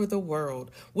all over the world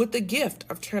with the gift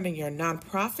of turning your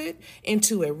nonprofit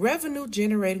into a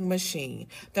revenue-generating machine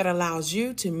that allows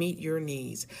you to meet your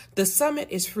needs. The summit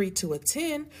is free to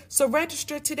attend, so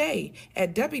register today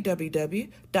at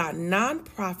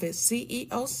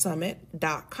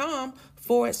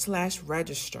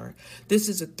www.nonprofitceosummit.com/register. This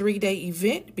is a 3-day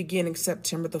event beginning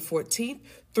September the 14th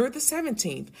through the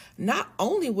 17th. Not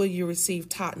only will you receive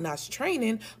top-notch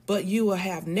training, but you will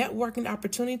have networking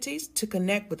opportunities to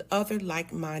connect with other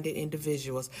like-minded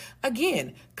individuals.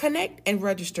 Again, connect and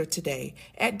register today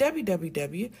at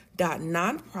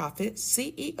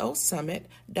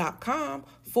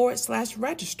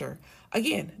www.nonprofitceosummit.com/register.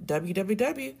 Again,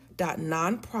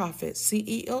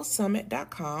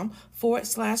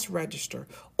 www.nonprofitceosummit.com/register,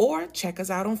 or check us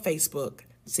out on Facebook.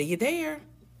 See you there.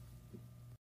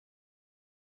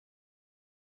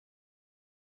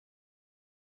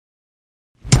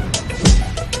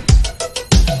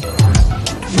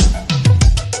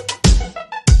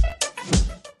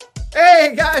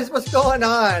 Hey guys, what's going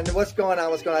on?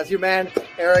 It's your man,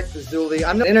 Eric Zuli.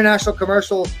 I'm the international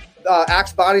commercial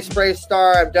Axe body spray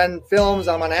star. I've done films.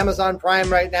 I'm on Amazon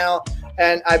Prime right now.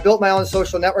 And I built my own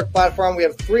social network platform. We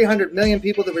have 300 million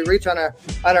people that we reach on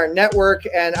our network.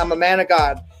 And I'm a man of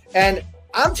God. And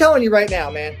I'm telling you right now,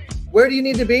 man, Where do you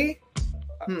need to be?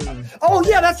 Oh,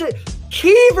 yeah, that's it.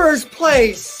 Keever's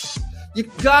Place. You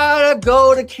gotta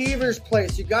go to Keever's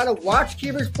Place. You gotta watch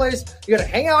Keever's Place. You gotta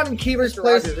hang out in Keever's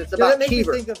Place. It's about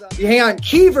Keever. You hang out in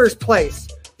Keever's Place.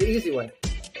 The easy way.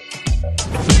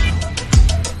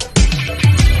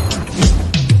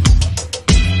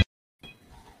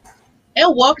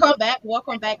 And welcome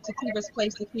back to Keever's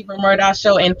Place, the Kiva Murdoch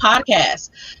Show and podcast.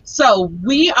 So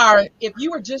we are, if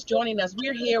you are just joining us,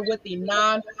 we're here with the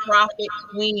nonprofit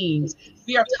queens.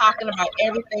 We are talking about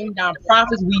everything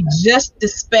nonprofits. We just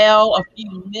dispel a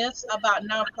few myths about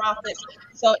nonprofits.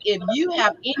 So if you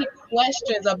have any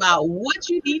questions about what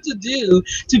you need to do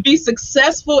to be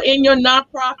successful in your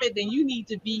nonprofit, then you need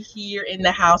to be here in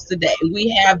the house today. We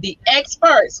have the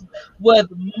experts with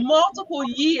multiple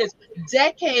years,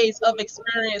 decades of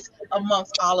experience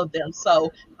amongst all of them.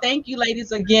 So thank you,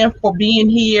 ladies, again for being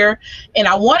here. And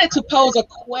I wanted to pose a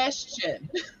question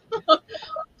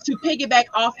to piggyback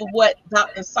off of what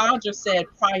Dr. Sandra said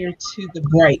prior to the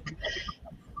break.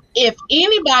 If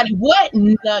anybody, what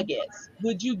nuggets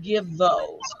would you give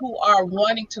those who are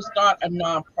wanting to start a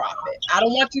nonprofit? I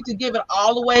don't want you to give it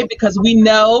all away because we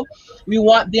know we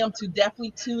want them to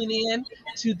definitely tune in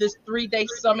to this 3-day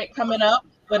summit coming up.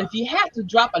 But if you had to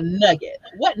drop a nugget,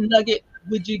 what nugget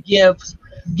would you give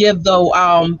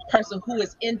the person who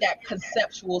is in that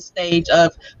conceptual stage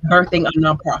of birthing a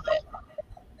nonprofit?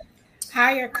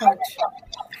 Hire a coach.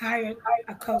 Hire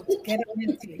a coach. Get a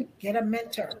mentee. Get a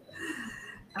mentor.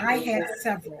 I had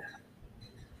several.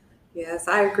 Yes,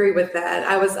 I agree with that.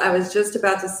 I was just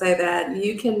about to say that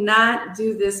you cannot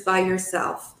do this by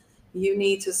yourself. You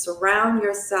need to surround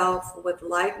yourself with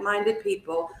like-minded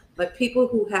people, but people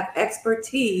who have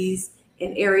expertise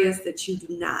in areas that you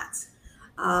do not.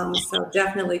 So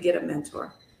definitely get a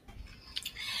mentor.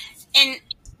 And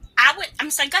I'm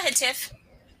sorry, go ahead, Tiff.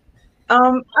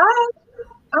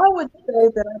 I would say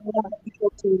that I want people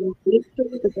to make sure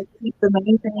that they keep the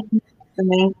main thing the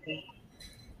main thing.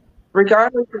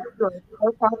 Regardless if you're a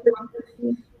for-profit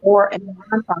entity or a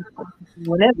non-profit entity,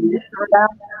 whenever you start out,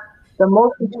 the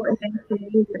most important thing to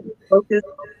you is that you focus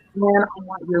on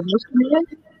what your mission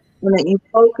is and that you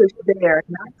focus there,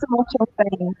 not so much on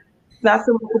fame, not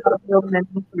so much about building a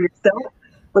name for yourself,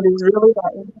 but it's really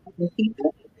about impacting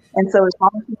people. And so as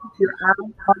long as you keep your eye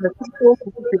on the people,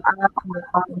 you keep your eye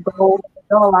on the goal,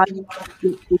 don't allow yourself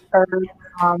to get deterred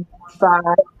by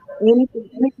any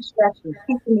distraction.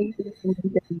 Keep the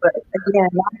anything. But again,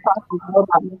 nonprofit is all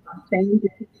about making change in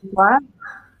people's lives.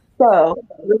 So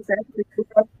with that,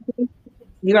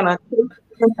 you're going to chase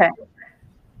impact.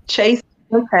 Chase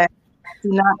impact. Do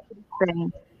not chase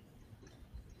fame.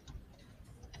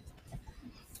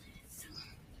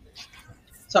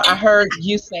 So I heard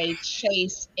you say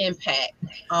chase impact.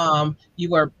 You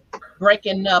were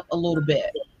breaking up a little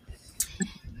bit.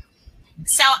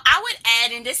 So I would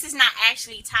add, and this is not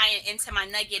actually tying into my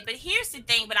nugget, but here's the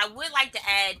thing, but I would like to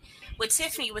add what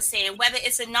Tiffany was saying, whether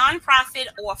it's a nonprofit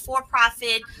or a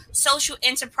for-profit, social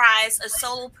enterprise, a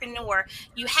solopreneur,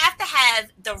 you have to have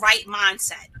the right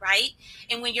mindset, right?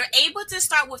 And when you're able to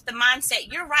start with the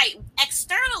mindset, you're right.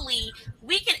 Externally,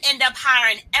 we can end up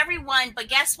hiring everyone, but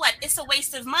guess what? It's a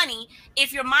waste of money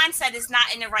if your mindset is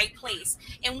not in the right place.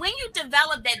 And when you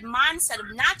develop that mindset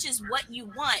of not just what you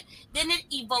want, then it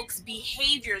evokes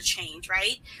behavior change,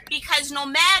 right? Because no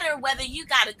matter whether you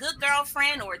got a good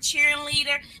girlfriend or a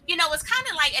cheerleader, you know, it's kind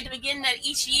of like at the beginning of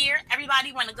each year,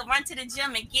 everybody want to go run to the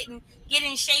gym and get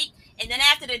in shape. And then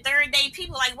after the third day,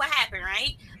 people like, what happened,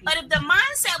 right? But if the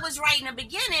mindset was right in the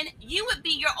beginning, you would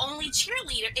be your only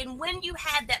cheerleader. And when you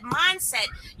have that mindset,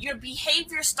 your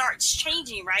behavior starts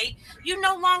changing, right? You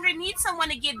no longer need someone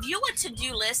to give you a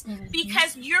to-do list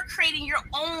because you're creating your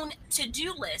own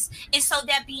to-do list. And so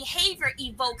that behavior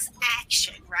evokes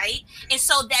action, right? And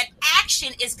so that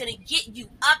action is going to get you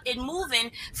up and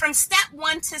moving from step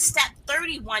 1 to step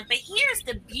 31. But here's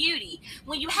the beauty.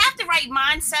 When you have the right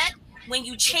mindset, when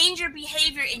you change your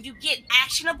behavior and you get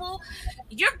actionable,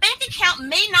 your bank account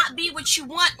may not be what you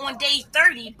want on day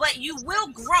 30, but you will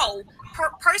grow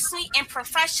personally and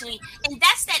professionally. And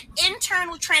that's that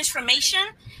internal transformation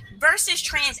versus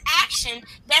transaction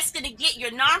that's going to get your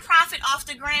nonprofit off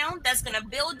the ground, that's going to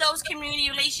build those community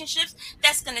relationships,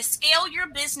 that's going to scale your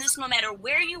business no matter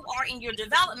where you are in your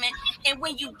development. And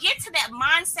when you get to that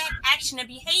mindset, action, and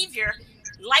behavior,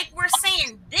 like we're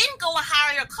saying, then go and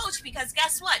hire a coach, because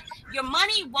guess what? Your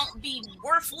money won't be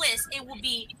worthless. It will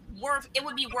be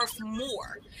worth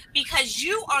more, because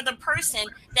you are the person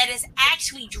that is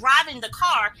actually driving the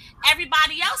car.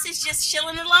 Everybody else is just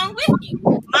chilling along with you.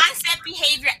 Mindset,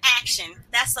 behavior, action.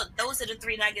 Those are the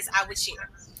 3 nuggets I would share.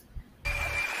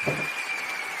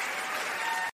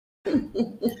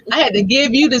 I had to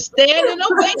give you the standing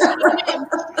ovation,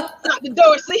 Dr.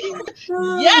 Dorsey.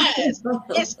 Yes,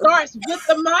 it starts with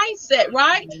the mindset,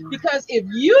 right? Because if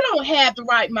you don't have the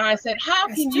right mindset, how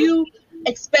can you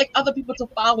expect other people to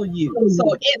follow you?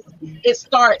 So it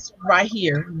starts right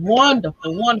here.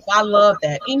 Wonderful, wonderful. I love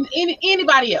that.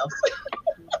 Anybody else?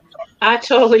 I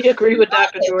totally agree with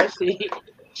Dr. Dorsey.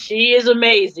 She is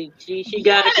amazing. She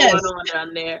got it going on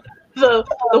down there. So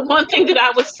the one thing that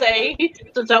I would say,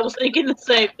 since I was thinking the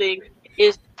same thing,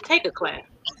 is take a class.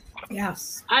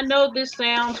 Yes. I know this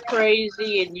sounds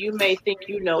crazy and you may think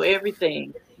you know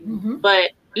everything,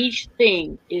 but each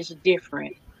thing is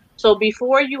different. So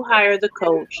before you hire the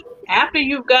coach, after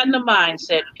you've gotten the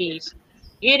mindset piece,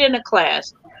 get in a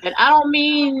class. And I don't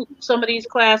mean some of these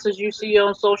classes you see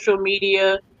on social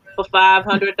media for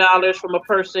 $500 from a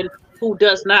person who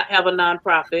does not have a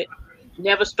nonprofit,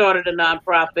 never started a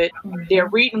nonprofit. They're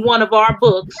reading one of our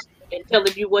books and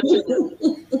telling you what to do.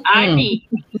 I mean,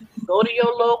 go to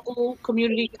your local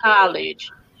community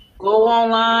college, go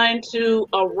online to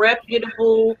a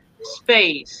reputable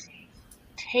space,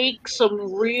 take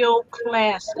some real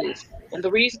classes. And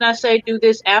the reason I say do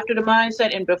this after the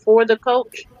mindset and before the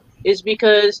coach is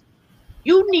because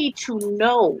you need to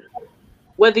know,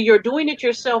 whether you're doing it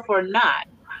yourself or not,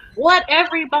 what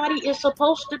everybody is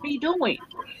supposed to be doing.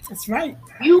 That's right.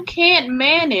 You can't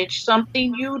manage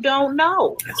something you don't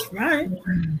know. That's right.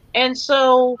 And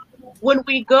so when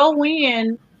we go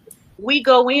in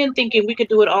thinking we could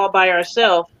do it all by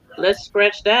ourselves. Let's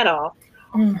scratch that off.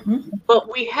 But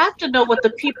we have to know what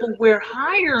the people we're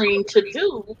hiring to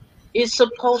do is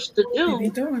supposed to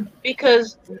do,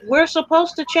 because we're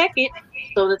supposed to check it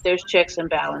so that there's checks and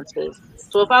balances.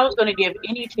 So if I was going to give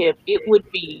any tip, it would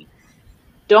be,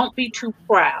 don't be too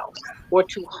proud or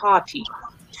too haughty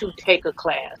to take a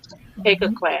class. Take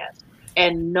a class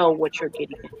and know what you're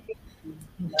getting into.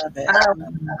 Love it.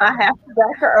 I have to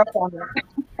back her up on that.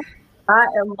 I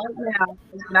am right now,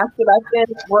 and that's what I said,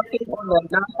 working in the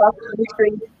nonprofit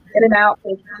industry in and out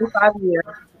for 25 years.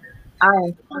 I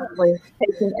am currently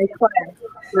taking a class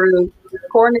through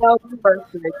Cornell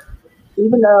University.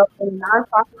 Even though in the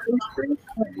nonprofit industry,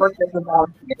 I have worked as a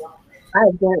volunteer. I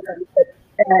have been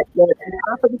at the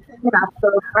nonprofit industry, and I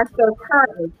serve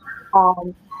currently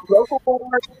on local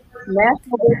boards,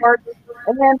 national boards,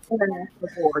 and international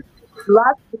boards.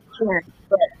 Lots of experience,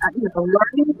 but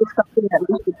learning is something that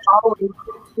we should always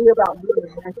be about doing.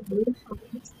 As we move from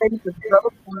each stage of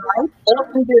growth in life or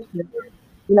in business,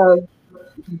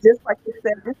 just like you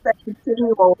said, it's that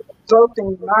continual growth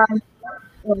in your mind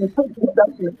and putting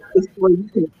yourself in a place where you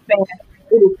can expand.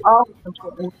 It is always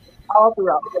important all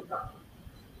throughout the day.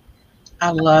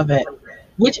 I love it.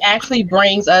 Which actually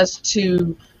brings us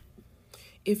to,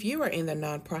 if you are in the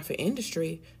nonprofit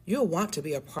industry, you'll want to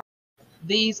be a part.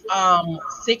 These 5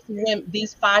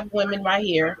 women right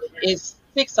here, is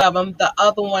 6 of them. The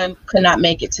other one could not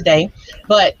make it today,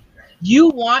 but you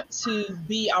want to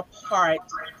be a part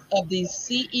of the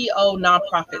CEO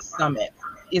Nonprofit Summit.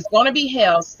 It's going to be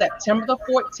held September the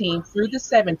 14th through the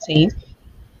 17th,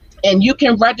 and you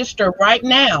can register right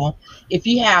now if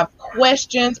you have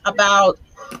questions about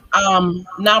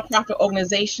nonprofit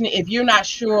organization, if you're not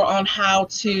sure on how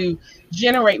to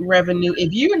generate revenue,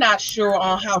 if you're not sure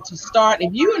on how to start,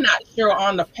 if you're not sure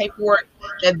on the paperwork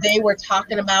that they were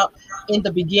talking about in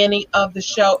the beginning of the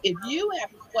show, if you have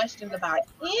questions about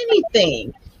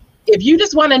anything, if you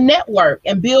just want to network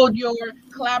and build your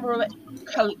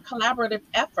collaborative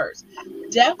efforts,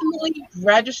 definitely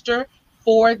register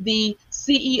for the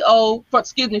for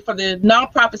the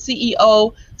Nonprofit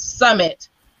CEO Summit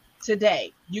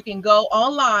today. You can go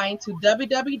online to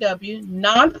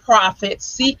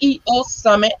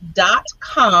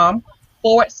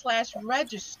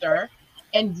www.nonprofitceosummit.com/register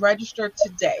and register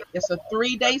today. It's a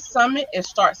 3-day summit. It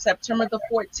starts September the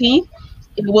 14th.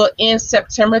 It will end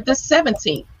September the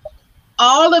 17th.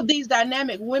 All of these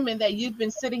dynamic women that you've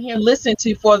been sitting here listening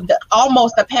to for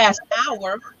almost the past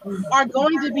hour are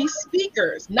going to be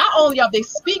speakers. Not only are they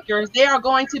speakers, they are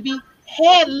going to be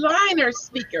headliner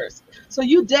speakers. So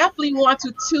you definitely want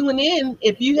to tune in.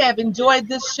 If you have enjoyed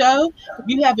this show, if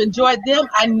you have enjoyed them,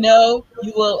 I know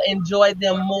you will enjoy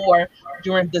them more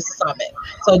during the summit.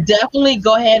 So definitely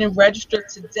go ahead and register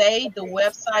today. The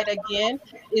website again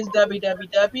is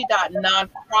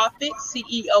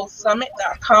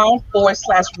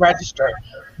www.nonprofitceosummit.com/register.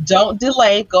 Don't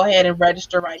delay. Go ahead and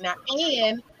register right now.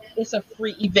 And it's a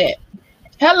free event.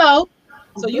 Hello.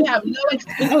 So you have no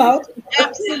excuse. Hello.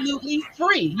 Absolutely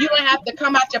free. You don't have to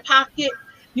come out your pocket.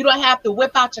 You don't have to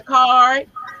whip out your card.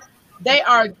 They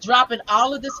are dropping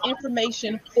all of this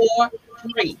information for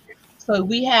free. So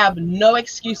we have no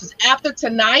excuses. After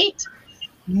tonight,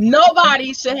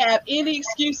 Nobody should have any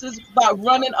excuses about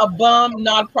running a bum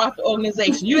nonprofit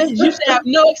organization. You should have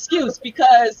no excuse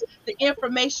because the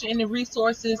information and the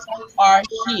resources are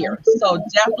here. So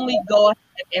definitely go ahead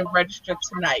and register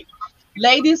tonight.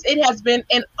 Ladies, it has been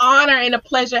an honor and a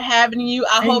pleasure having you.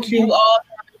 I hope you all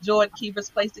enjoyed Kiva's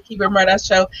Place, the Kiva Murdoch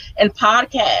Show and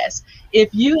podcast.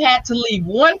 If you had to leave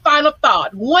one final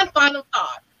thought, what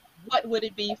would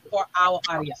it be for our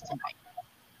audience tonight?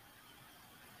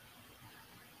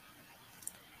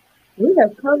 We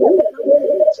have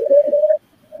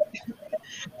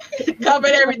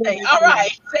covered everything. All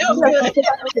right. Sounds good.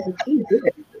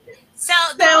 So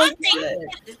the one thing,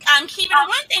 Kiva, the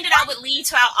one thing that I would leave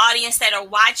to our audience that are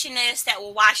watching this, that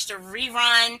will watch the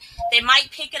rerun, they might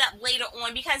pick it up later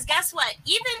on, because guess what?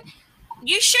 Even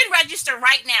you should register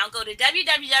right now. Go to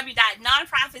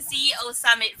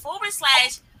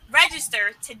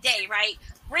www.nonprofitceosummit.com/register today, right?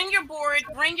 Bring your board,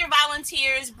 bring your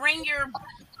volunteers, bring your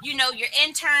your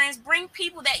interns, bring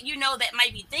people that that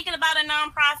might be thinking about a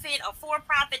nonprofit, a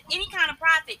for-profit, any kind of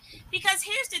profit. Because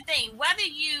here's the thing, whether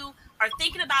you are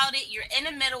thinking about it, you're in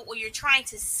the middle, or you're trying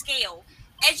to scale,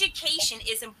 education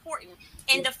is important.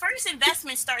 And the first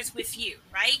investment starts with you,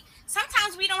 right?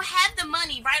 Sometimes we don't have the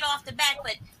money right off the bat,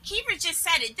 but Kiva just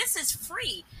said it, this is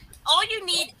free. All you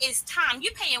need is time.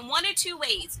 You pay in one or two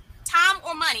ways, time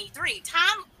or money. 3,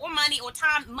 time or money, or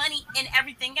time, money, and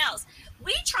everything else.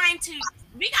 We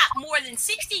got more than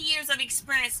 60 years of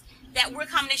experience that we're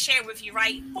coming to share with you,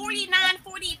 right? 49,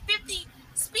 40, 50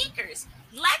 speakers.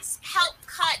 Let's help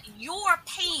cut your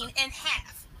pain in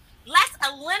half. Let's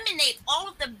eliminate all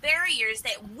of the barriers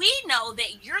that we know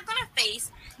that you're going to face,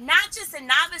 not just a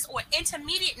novice or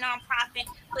intermediate nonprofit,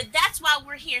 but that's why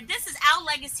we're here. This is our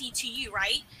legacy to you,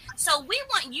 right? So we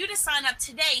want you to sign up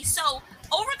today. So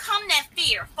overcome that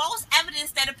fear, false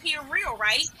evidence that appear real,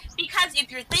 right? Because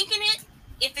if you're thinking it,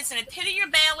 if it's in the pit of your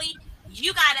belly,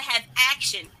 you got to have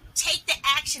action. Take the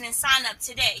action and sign up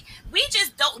today. We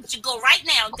just don't go right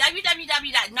now,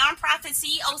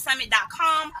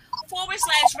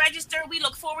 www.nonprofitceosummit.com/register. We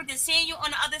look forward to seeing you on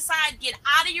the other side. Get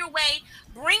out of your way.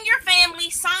 Bring your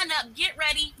family. Sign up. Get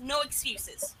ready. No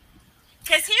excuses.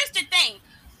 Because here's the thing.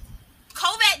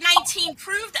 COVID-19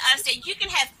 proved to us that you can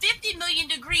have 50 million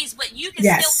degrees, but you can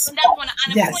still end up on the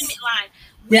unemployment line.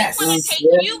 We want to take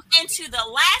you into the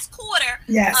last quarter of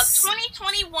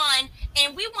 2021,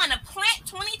 and we want to plant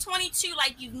 2022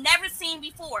 like you've never seen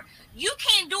before. You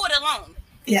can't do it alone.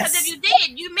 Because if you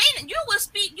did, you'll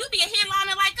be a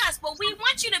headliner like us, but we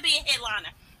want you to be a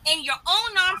headliner in your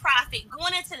own nonprofit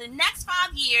going into the next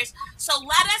 5 years. So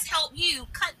let us help you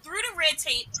cut through the red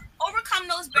tape, overcome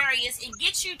those barriers, and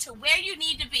get you to where you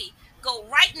need to be. Go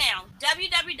right now,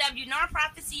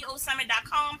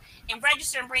 www.nonprofitceosummit.com, and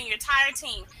register and bring your entire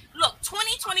team. Look,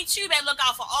 2022 better look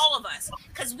out for all of us,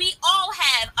 because we all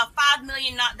have a $5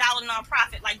 million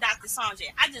nonprofit like Dr.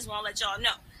 Sanjay. I just want to let y'all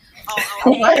know.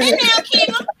 And now,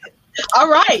 Kiva. All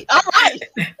right.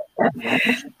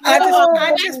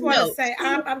 I just want to say,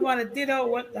 I'm going to ditto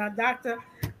what Dr.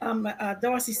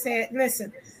 Dorsey said.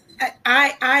 Listen,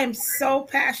 I am so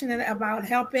passionate about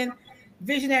helping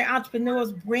visionary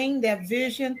entrepreneurs bring their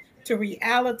vision to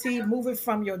reality, moving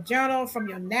from your journal, from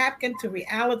your napkin to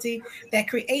reality that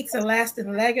creates a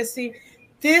lasting legacy.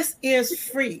 This is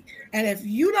free. And if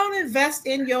you don't invest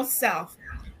in yourself,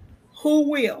 who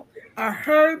will? I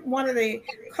heard one of the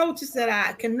coaches that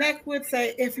I connect with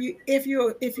say, if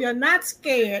you're not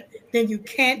scared, then you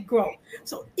can't grow.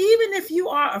 So even if you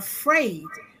are afraid,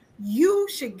 you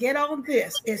should get on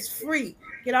this. It's free.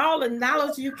 Get all the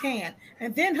knowledge you can,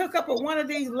 and then hook up with one of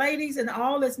these ladies and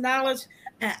all this knowledge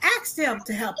and ask them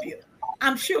to help you.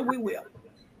 I'm sure we will.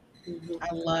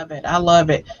 I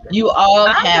love it. You all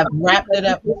have wrapped it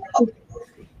up.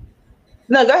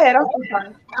 No, go ahead. I'm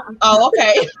sorry. Oh,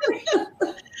 okay.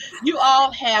 You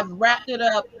all have wrapped it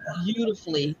up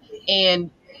beautifully. And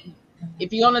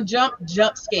if you're going to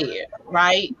jump scared,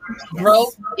 right?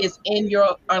 Growth is in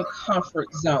your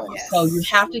uncomfort zone. So you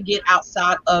have to get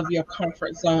outside of your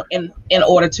comfort zone in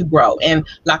order to grow. And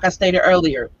like I stated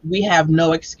earlier, we have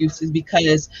no excuses,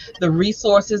 because the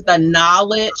resources, the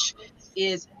knowledge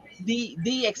is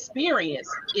the experience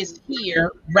is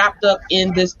here wrapped up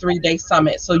in this 3-day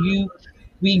summit. So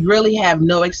we really have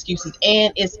no excuses,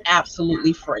 and it's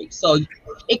absolutely free. So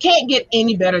it can't get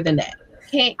any better than that.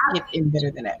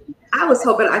 I was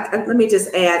hoping, let me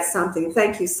just add something.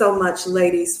 Thank you so much,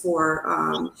 ladies, for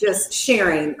just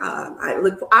sharing. I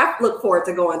look forward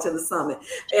to going to the summit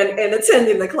and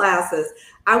attending the classes.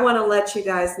 I want to let you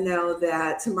guys know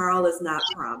that tomorrow is not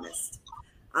promised.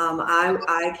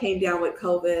 I came down with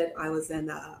COVID. I was in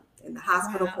in the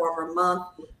hospital for over a month.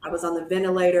 I was on the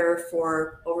ventilator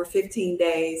for over 15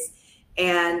 days.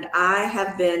 And I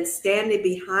have been standing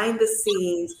behind the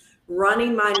scenes,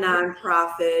 running my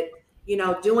nonprofit, you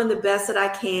know, doing the best that I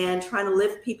can, trying to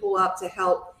lift people up to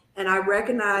help. And I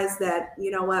recognize that,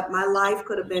 you know what, my life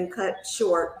could have been cut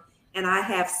short, and I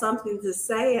have something to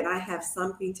say and I have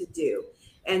something to do.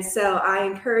 And so I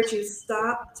encourage you,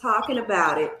 stop talking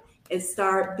about it and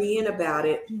start being about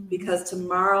it, because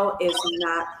tomorrow is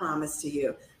not promised to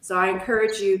you. So I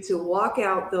encourage you to walk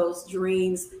out those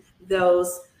dreams,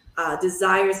 those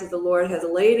desires that the Lord has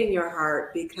laid in your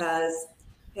heart, because,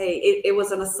 hey, it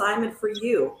was an assignment for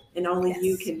you, and only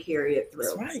you can carry it through.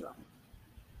 That's right. So.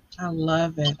 I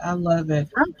love it. I love it.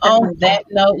 On that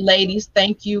note, ladies,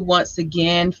 thank you once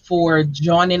again for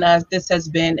joining us. This has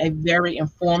been a very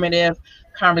informative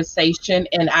conversation,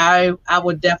 and I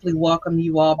would definitely welcome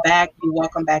you all back. You're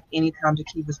welcome back anytime to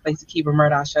Kiva's Place, the Kiva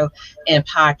Murdoch Show and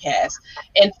podcast.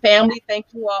 And family, thank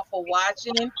you all for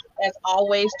watching. As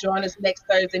always, join us next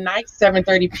Thursday night,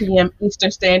 7:30 p.m.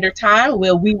 Eastern Standard Time,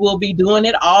 where we will be doing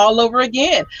it all over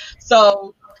again.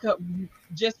 So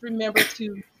just remember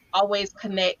to always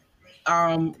connect,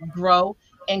 grow,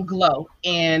 and glow.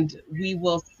 And we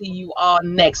will see you all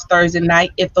next Thursday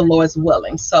night if the Lord's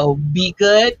willing. So be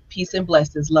good. Peace and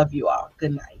blessings. Love you all.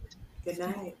 Good night. Good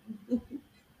night.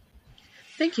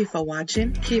 Thank you for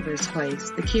watching Kiva's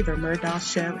Place, the Kiva Murdoch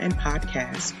Show and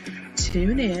podcast.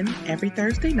 Tune in every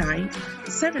Thursday night,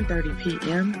 7:30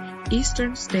 p.m.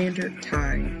 Eastern Standard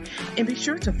Time. And be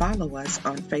sure to follow us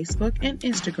on Facebook and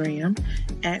Instagram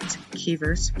at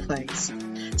Kiva's Place.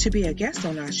 To be a guest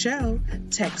on our show,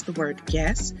 text the word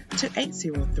guest to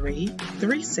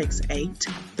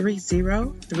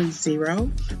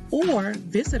 803-368-3030 or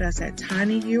visit us at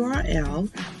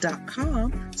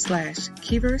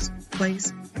tinyurl.com/Kiva's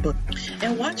Place Book.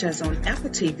 And watch us on Apple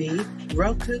TV,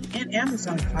 Roku, and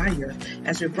Amazon Fire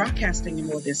as we're broadcasting in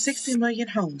more than 60 million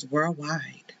homes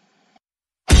worldwide.